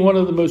became one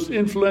of the most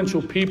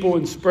influential people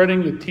in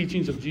spreading the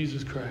teachings of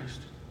Jesus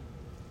Christ.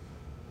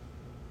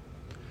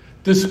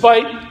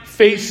 Despite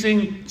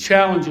facing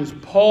challenges,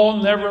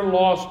 Paul never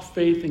lost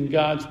faith in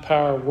God's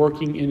power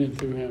working in and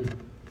through him.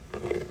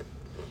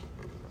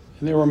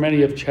 And there were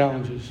many of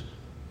challenges.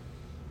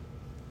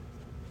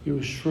 He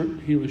was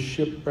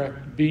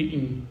shipwrecked,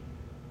 beaten.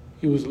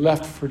 He was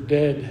left for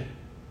dead.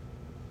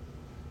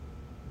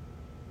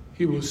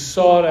 He was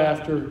sought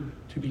after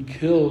to be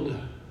killed.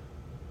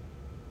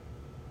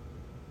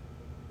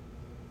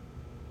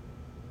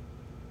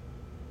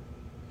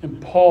 And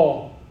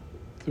Paul,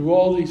 through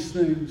all these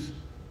things,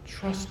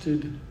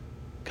 trusted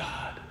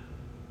God.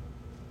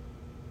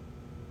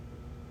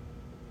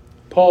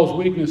 Paul's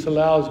weakness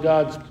allowed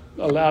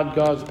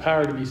God's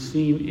power to be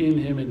seen in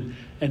him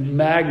and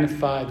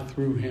magnified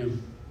through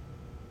him.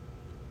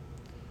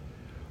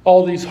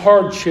 All these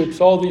hardships,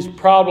 all these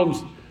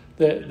problems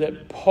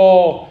that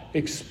Paul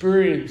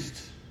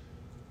experienced,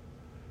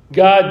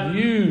 God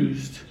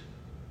used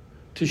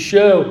to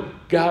show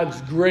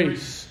God's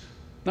grace,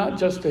 not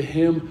just to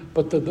him,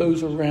 but to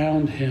those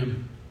around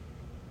him.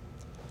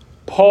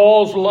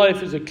 Paul's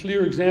life is a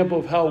clear example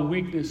of how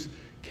weakness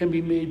can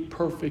be made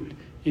perfect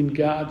in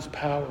God's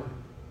power.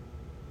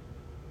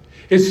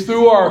 It's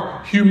through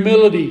our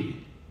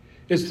humility,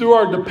 it's through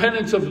our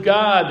dependence on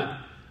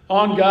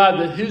God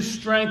that his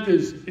strength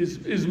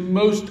is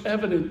most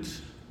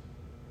evident,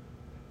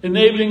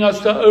 enabling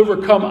us to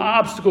overcome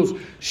obstacles,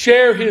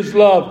 share his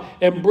love,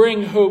 and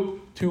bring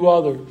hope to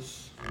others.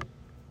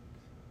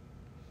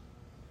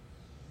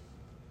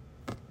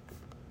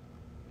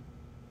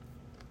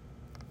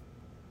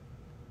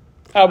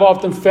 I've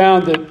often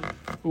found that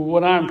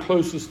when I'm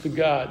closest to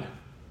God,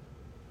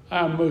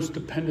 I am most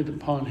dependent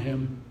upon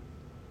him.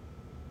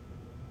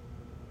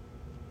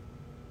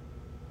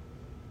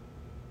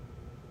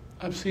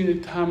 I've seen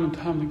it time and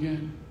time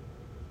again.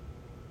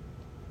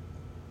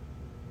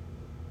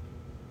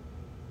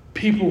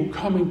 People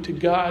coming to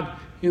God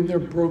in their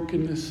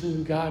brokenness,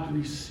 and God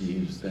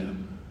receives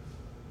them.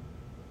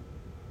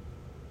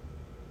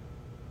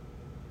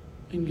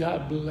 And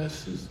God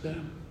blesses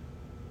them.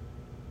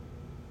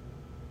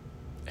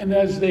 And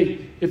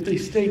if they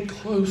stay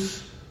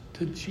close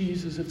to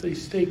Jesus, if they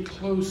stay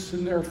close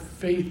in their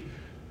faith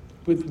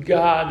with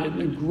God and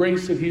the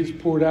grace that he has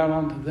poured out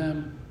onto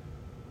them,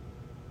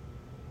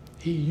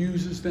 he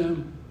uses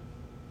them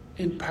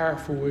in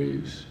powerful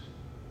ways.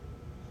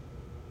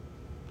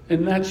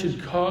 And that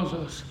should cause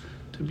us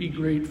to be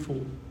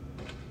grateful.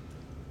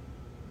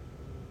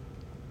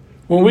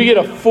 When we get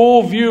a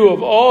full view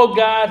of all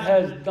God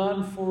has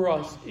done for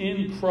us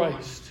in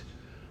Christ,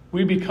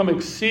 we become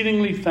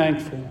exceedingly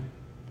thankful.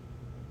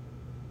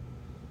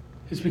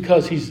 It's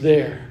because he's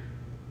there.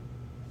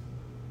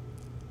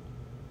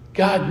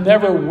 God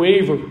never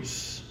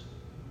wavers.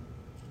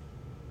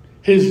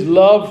 His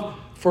love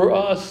for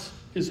us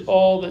is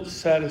all that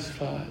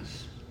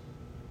satisfies.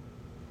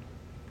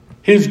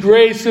 His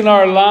grace in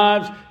our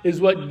lives is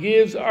what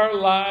gives our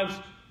lives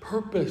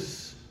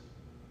purpose.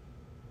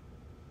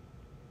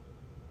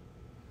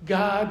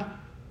 God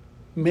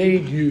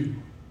made you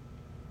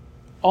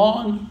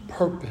on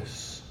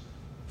purpose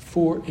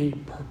for a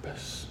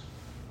purpose.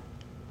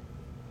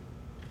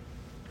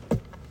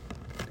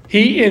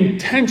 He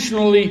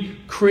intentionally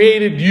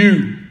created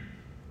you.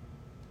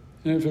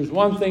 And if there's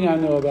one thing I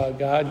know about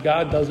God,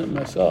 God doesn't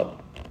mess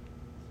up.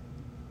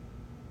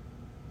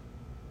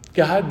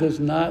 God does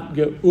not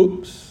go,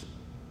 oops.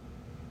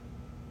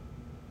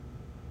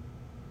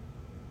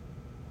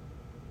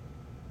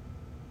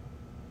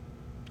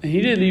 And he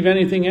didn't leave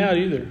anything out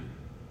either.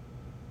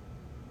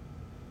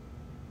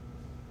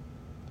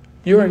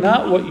 You are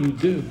not what you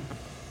do.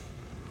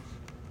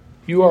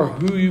 You are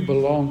who you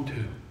belong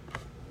to.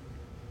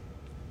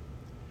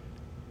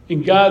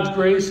 And God's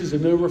grace is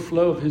an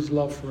overflow of his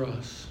love for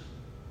us.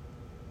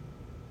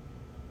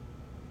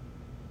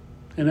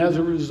 And as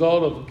a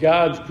result of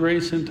God's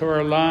grace into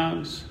our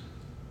lives,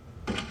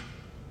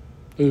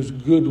 those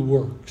good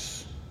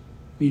works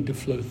need to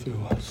flow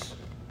through us.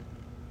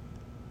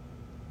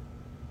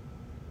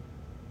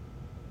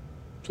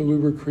 So we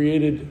were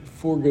created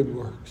for good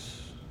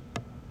works.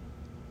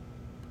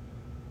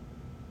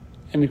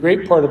 And the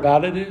great part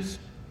about it is,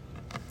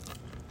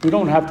 we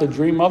don't have to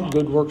dream up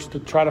good works to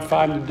try to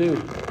find and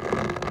do.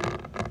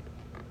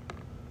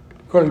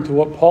 According to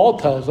what Paul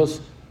tells us,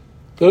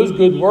 those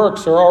good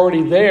works are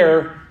already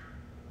there,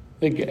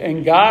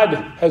 and God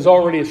has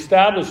already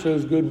established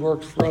those good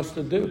works for us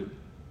to do.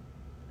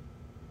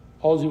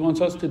 All he wants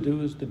us to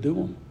do is to do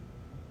them.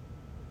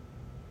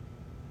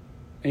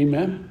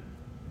 Amen.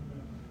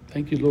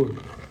 Thank you, Lord.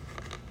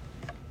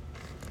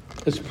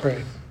 Let's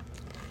pray.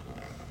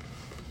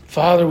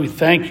 Father, we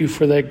thank you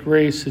for that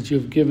grace that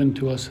you've given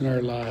to us in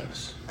our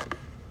lives.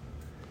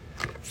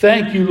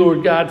 Thank you,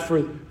 Lord God,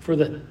 for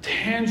the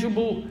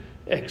tangible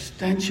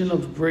extension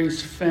of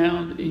grace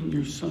found in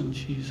your Son,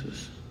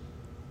 Jesus.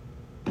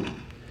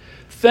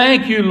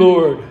 Thank you,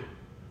 Lord,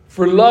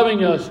 for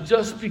loving us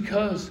just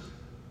because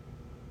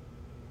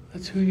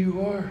that's who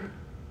you are.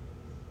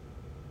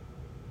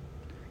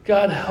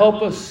 God,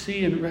 help us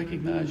see and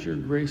recognize your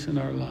grace in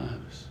our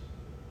lives.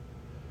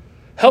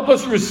 Help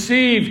us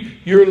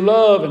receive your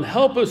love and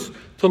help us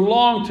to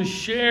long to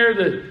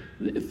share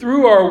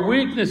through our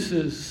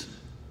weaknesses.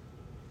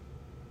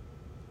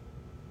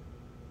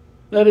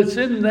 That it's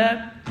in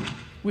that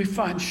we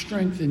find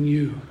strength in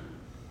you.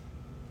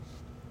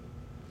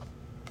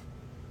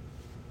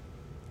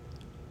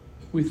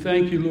 We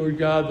thank you, Lord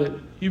God, that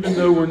even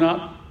though we're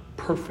not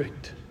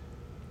perfect,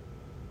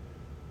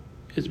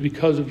 it's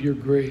because of your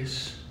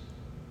grace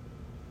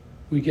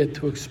we get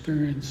to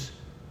experience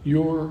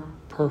your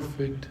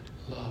perfect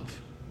love.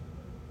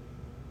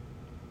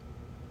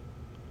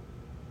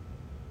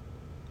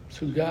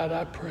 So God,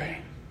 I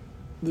pray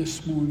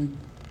this morning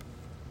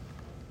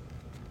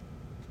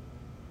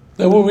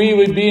that we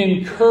would be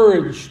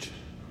encouraged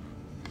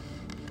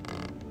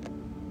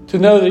to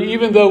know that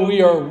even though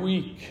we are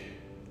weak,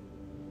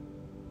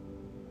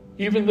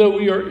 even though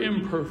we are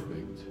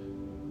imperfect,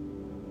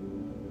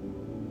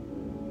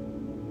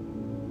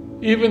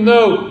 even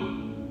though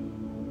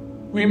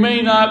we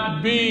may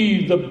not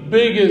be the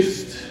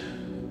biggest,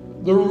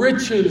 the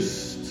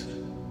richest,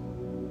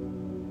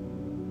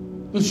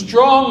 the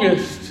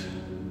strongest,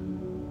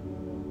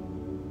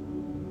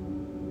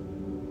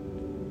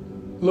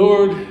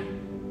 Lord,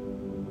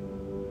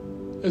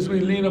 as we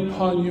lean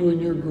upon you in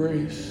your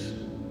grace,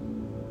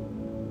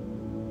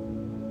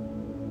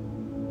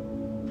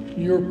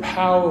 your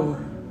power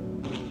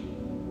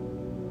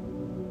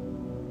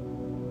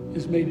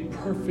is made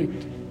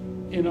perfect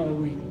in our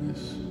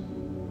weakness.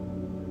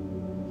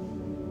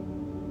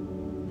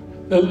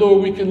 That,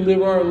 Lord, we can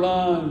live our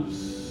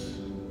lives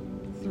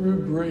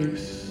through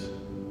grace,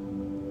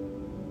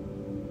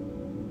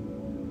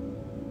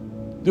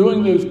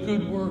 doing those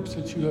good works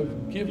that you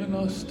have given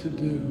us to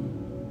do,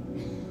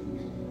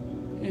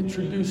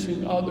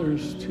 introducing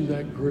others to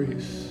that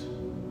grace.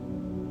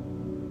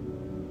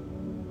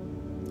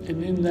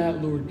 And in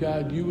that, Lord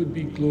God, you would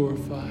be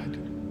glorified.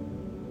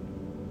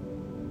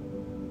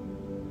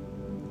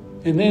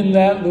 And in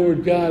that,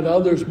 Lord God,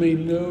 others may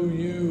know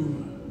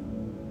you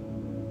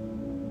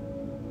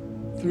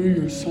through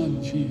your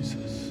Son,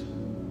 Jesus.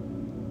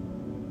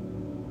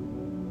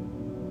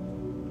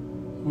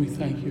 We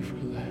thank you for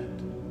that.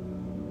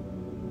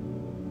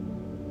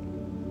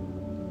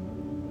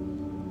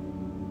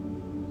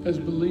 As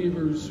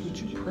believers, would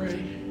you pray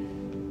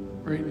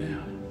right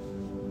now?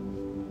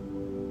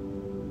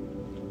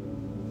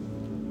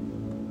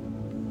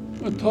 I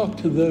want to talk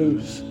to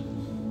those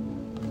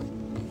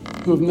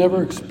who have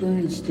never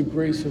experienced the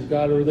grace of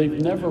God, or they've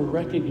never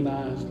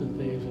recognized that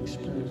they have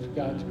experienced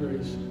God's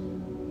grace.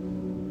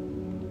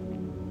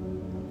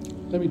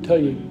 Let me tell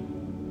you,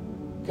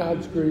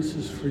 God's grace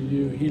is for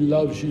you. He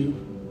loves you.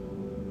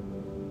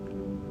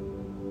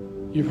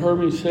 You've heard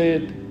me say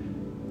it,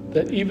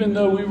 that even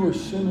though we were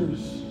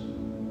sinners,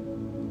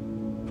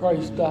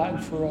 Christ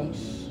died for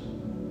us.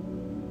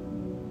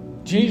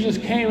 Jesus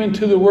came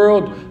into the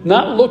world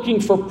not looking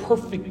for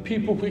perfect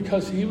people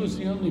because he was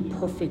the only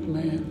perfect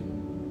man.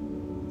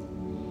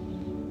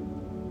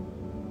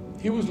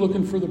 He was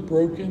looking for the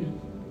broken.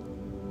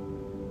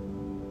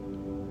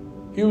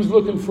 He was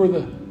looking for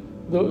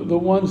the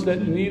ones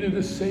that needed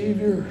a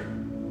Savior.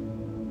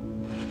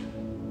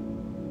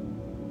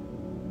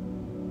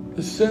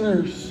 The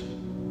sinners.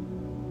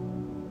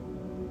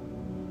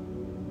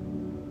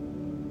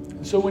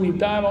 And so when he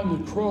died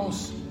on the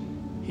cross,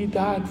 he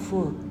died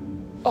for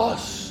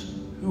us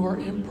who are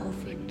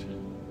imperfect.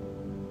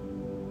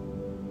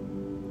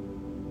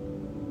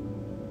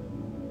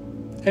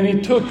 And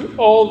he took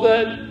all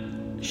that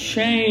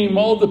shame,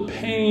 all the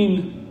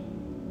pain,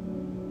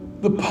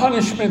 the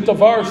punishment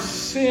of our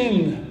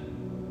sin,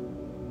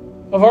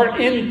 of our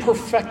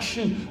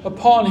imperfection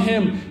upon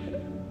him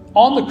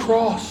on the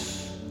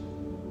cross.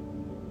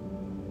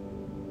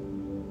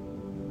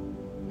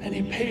 And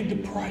he paid the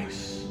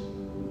price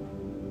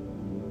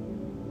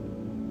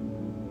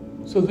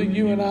so that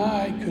you and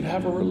I could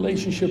have a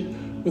relationship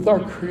with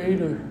our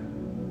Creator.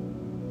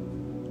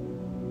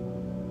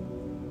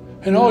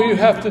 And all you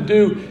have to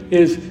do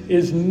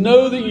is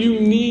know that you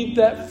need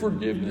that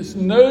forgiveness.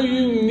 Know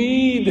you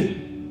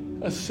need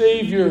a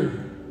Savior.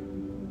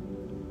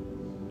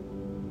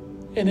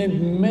 And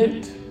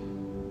admit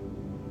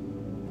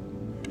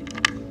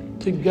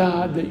to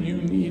God that you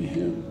need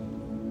him.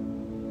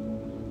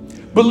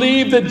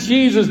 Believe that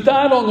Jesus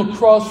died on the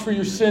cross for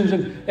your sins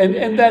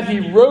and that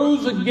he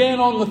rose again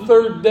on the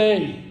third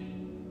day.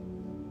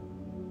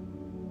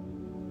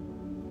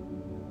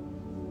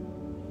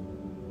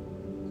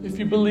 If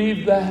you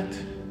believe that,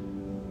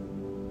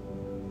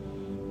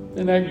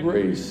 then that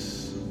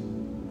grace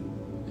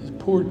is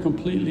poured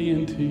completely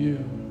into you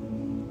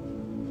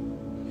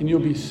and you'll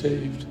be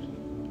saved.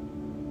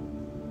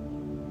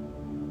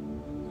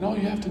 And all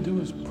you have to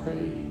do is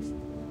pray.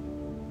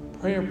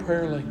 Pray a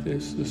prayer like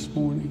this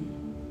morning.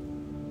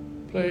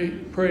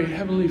 Pray,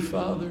 Heavenly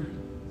Father,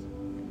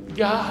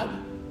 God,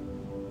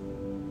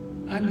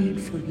 I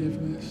need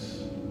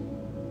forgiveness.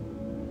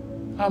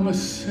 I'm a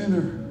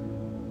sinner.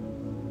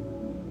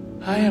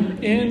 I am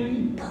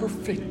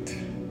imperfect.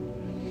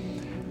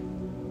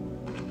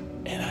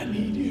 And I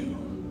need you.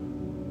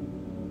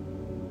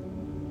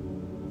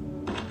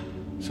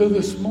 So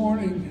this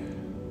morning,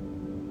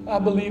 I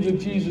believe that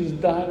Jesus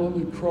died on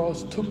the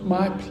cross, took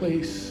my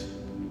place,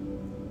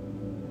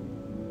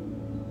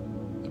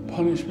 the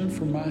punishment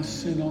for my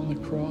sin on the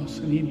cross,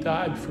 and he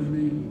died for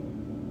me.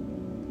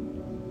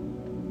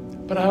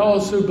 But I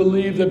also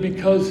believe that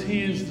because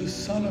he is the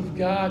Son of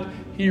God,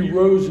 he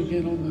rose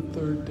again on the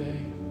third day.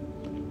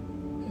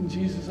 And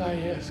Jesus, I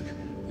ask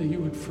that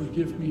you would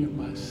forgive me of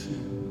my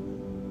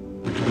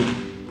sin.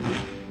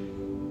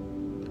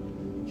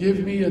 Give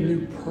me a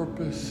new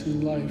purpose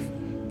in life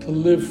to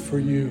live for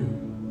you.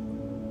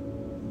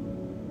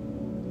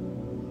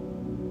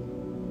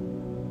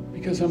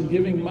 Because I'm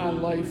giving my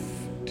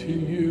life to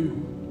you.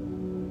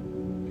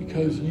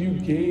 Because you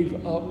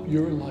gave up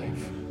your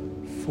life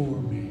for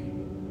me.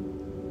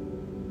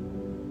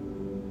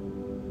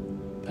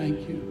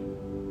 Thank you.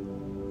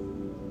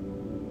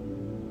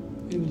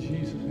 In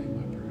Jesus' name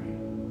I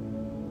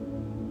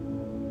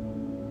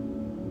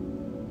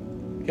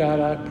pray. God,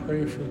 I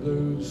pray for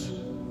those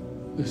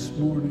this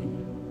morning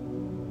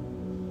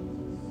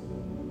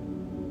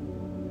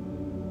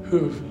who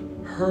have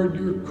heard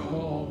your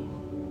call,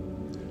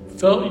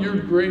 felt your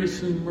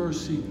grace and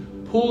mercy,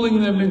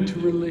 pulling them into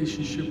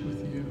relationship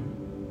with you.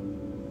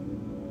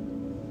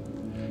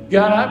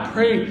 God, I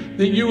pray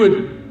that you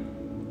would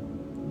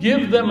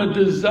give them a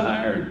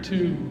desire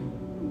to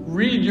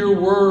read your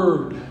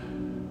word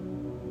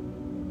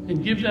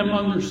and give them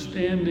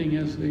understanding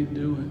as they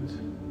do it.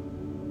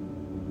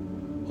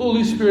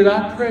 Holy Spirit,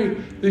 I pray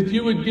that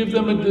you would give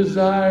them a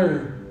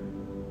desire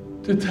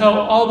to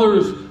tell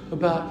others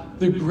about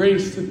the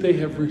grace that they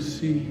have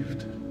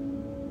received.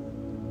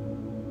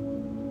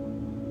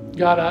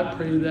 God, I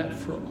pray that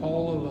for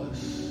all of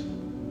us,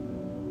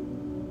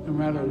 no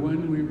matter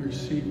when we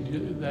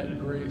received that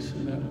grace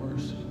and that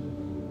mercy.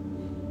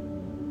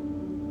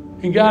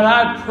 And God,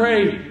 I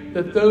pray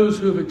that those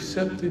who have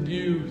accepted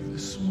you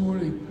this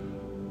morning,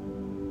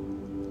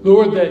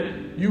 Lord, that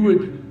you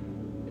would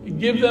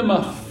give them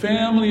a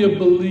family of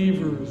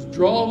believers.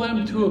 Draw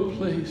them to a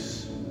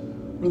place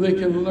where they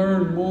can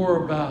learn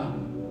more about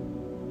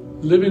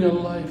living a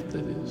life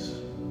that is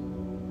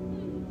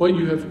what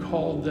you have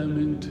called them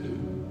into.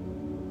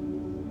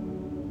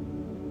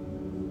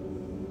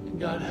 And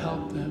God,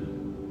 help them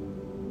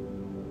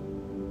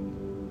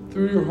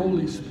through your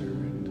Holy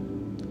Spirit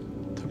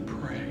to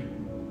pray.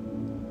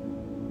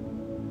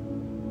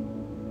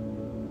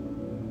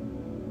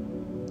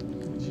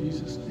 In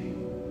Jesus' name.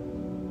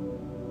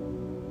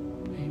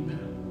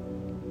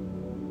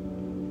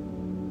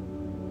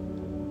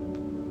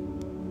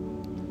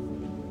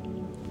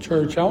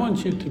 Church, I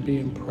want you to be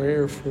in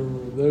prayer for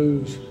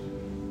those.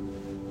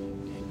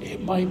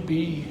 It might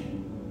be,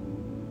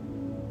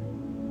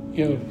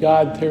 if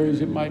God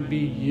tarries, it might be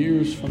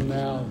years from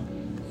now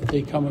that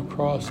they come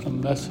across a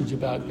message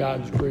about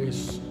God's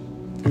grace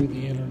through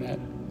the internet.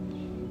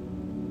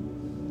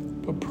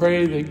 But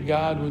pray that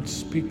God would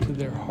speak to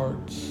their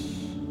hearts.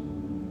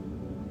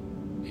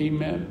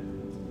 Amen.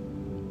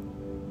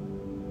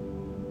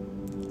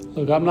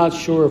 Look, I'm not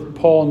sure if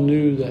Paul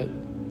knew that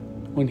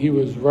when he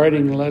was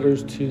writing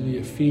letters to the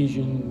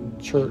Ephesian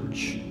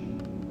church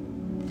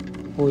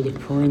or the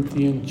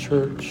Corinthian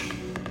church,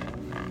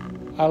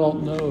 I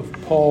don't know if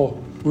Paul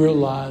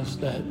realized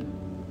that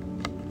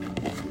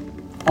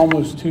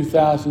almost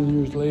 2,000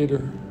 years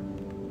later,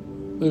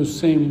 those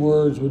same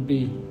words would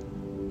be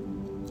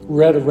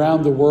read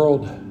around the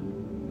world,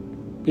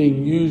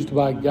 being used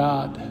by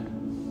God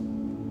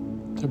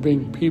to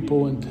bring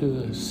people into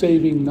the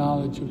saving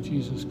knowledge of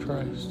Jesus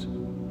Christ.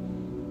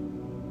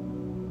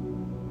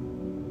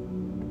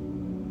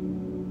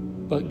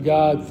 But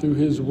God, through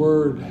his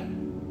word,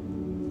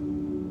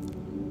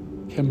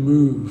 can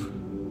move.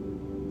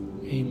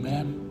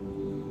 Amen.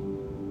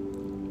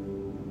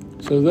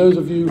 So those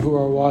of you who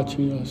are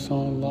watching us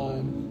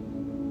online,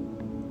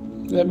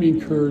 let me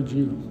encourage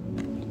you.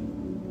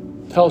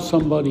 Tell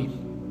somebody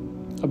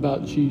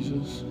about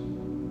Jesus.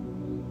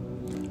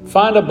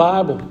 Find a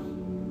Bible.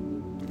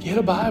 Get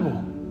a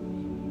Bible.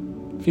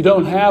 If you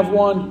don't have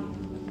one,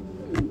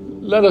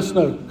 let us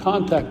know.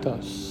 Contact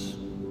us.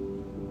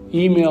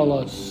 Email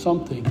us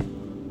something.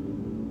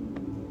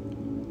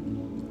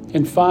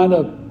 And find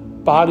a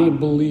body of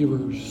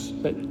believers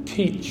that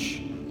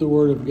teach the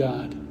Word of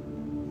God.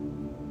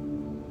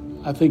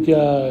 I think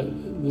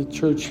the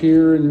church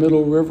here in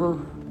Middle River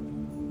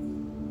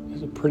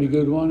is a pretty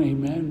good one.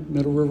 Amen.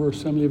 Middle River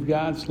Assembly of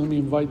God. So let me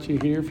invite you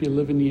here if you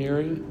live in the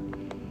area.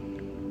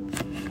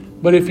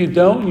 But if you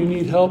don't, you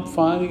need help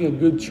finding a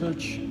good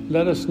church,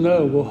 let us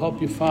know. We'll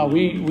help you find.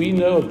 We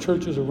know of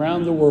churches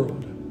around the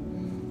world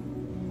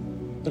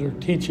that are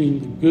teaching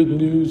the good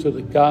news of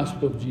the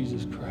gospel of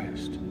Jesus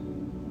Christ.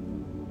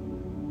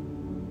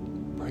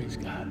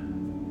 Praise God.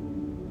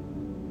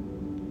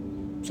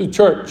 So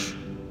church,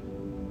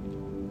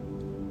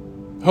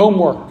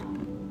 homework.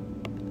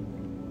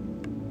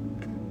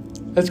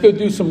 Let's go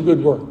do some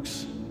good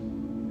works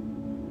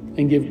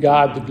and give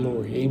God the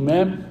glory.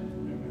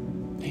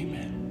 Amen?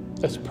 Amen.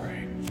 Let's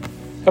pray.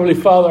 Heavenly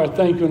Father, I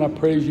thank you and I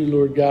praise you,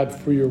 Lord God,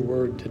 for your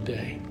word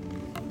today.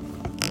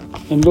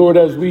 And Lord,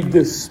 as we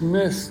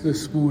dismiss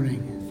this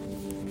morning,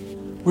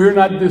 we're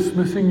not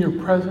dismissing your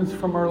presence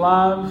from our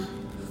lives,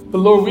 but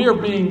Lord, we are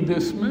being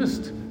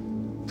dismissed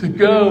to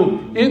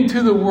go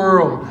into the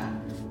world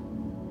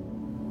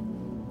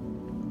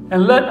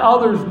and let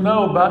others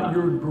know about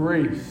your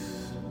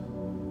grace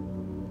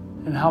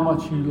and how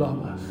much you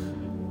love us.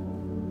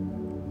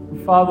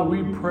 And Father,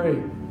 we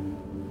pray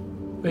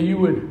that you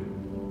would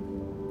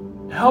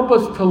help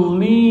us to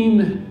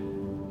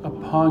lean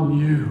upon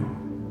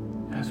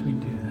you as we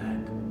do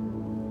that.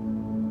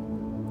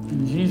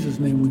 In Jesus'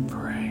 name we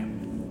pray.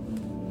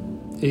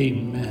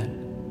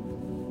 Amen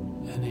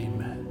and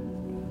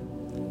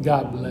amen.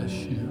 God bless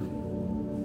you.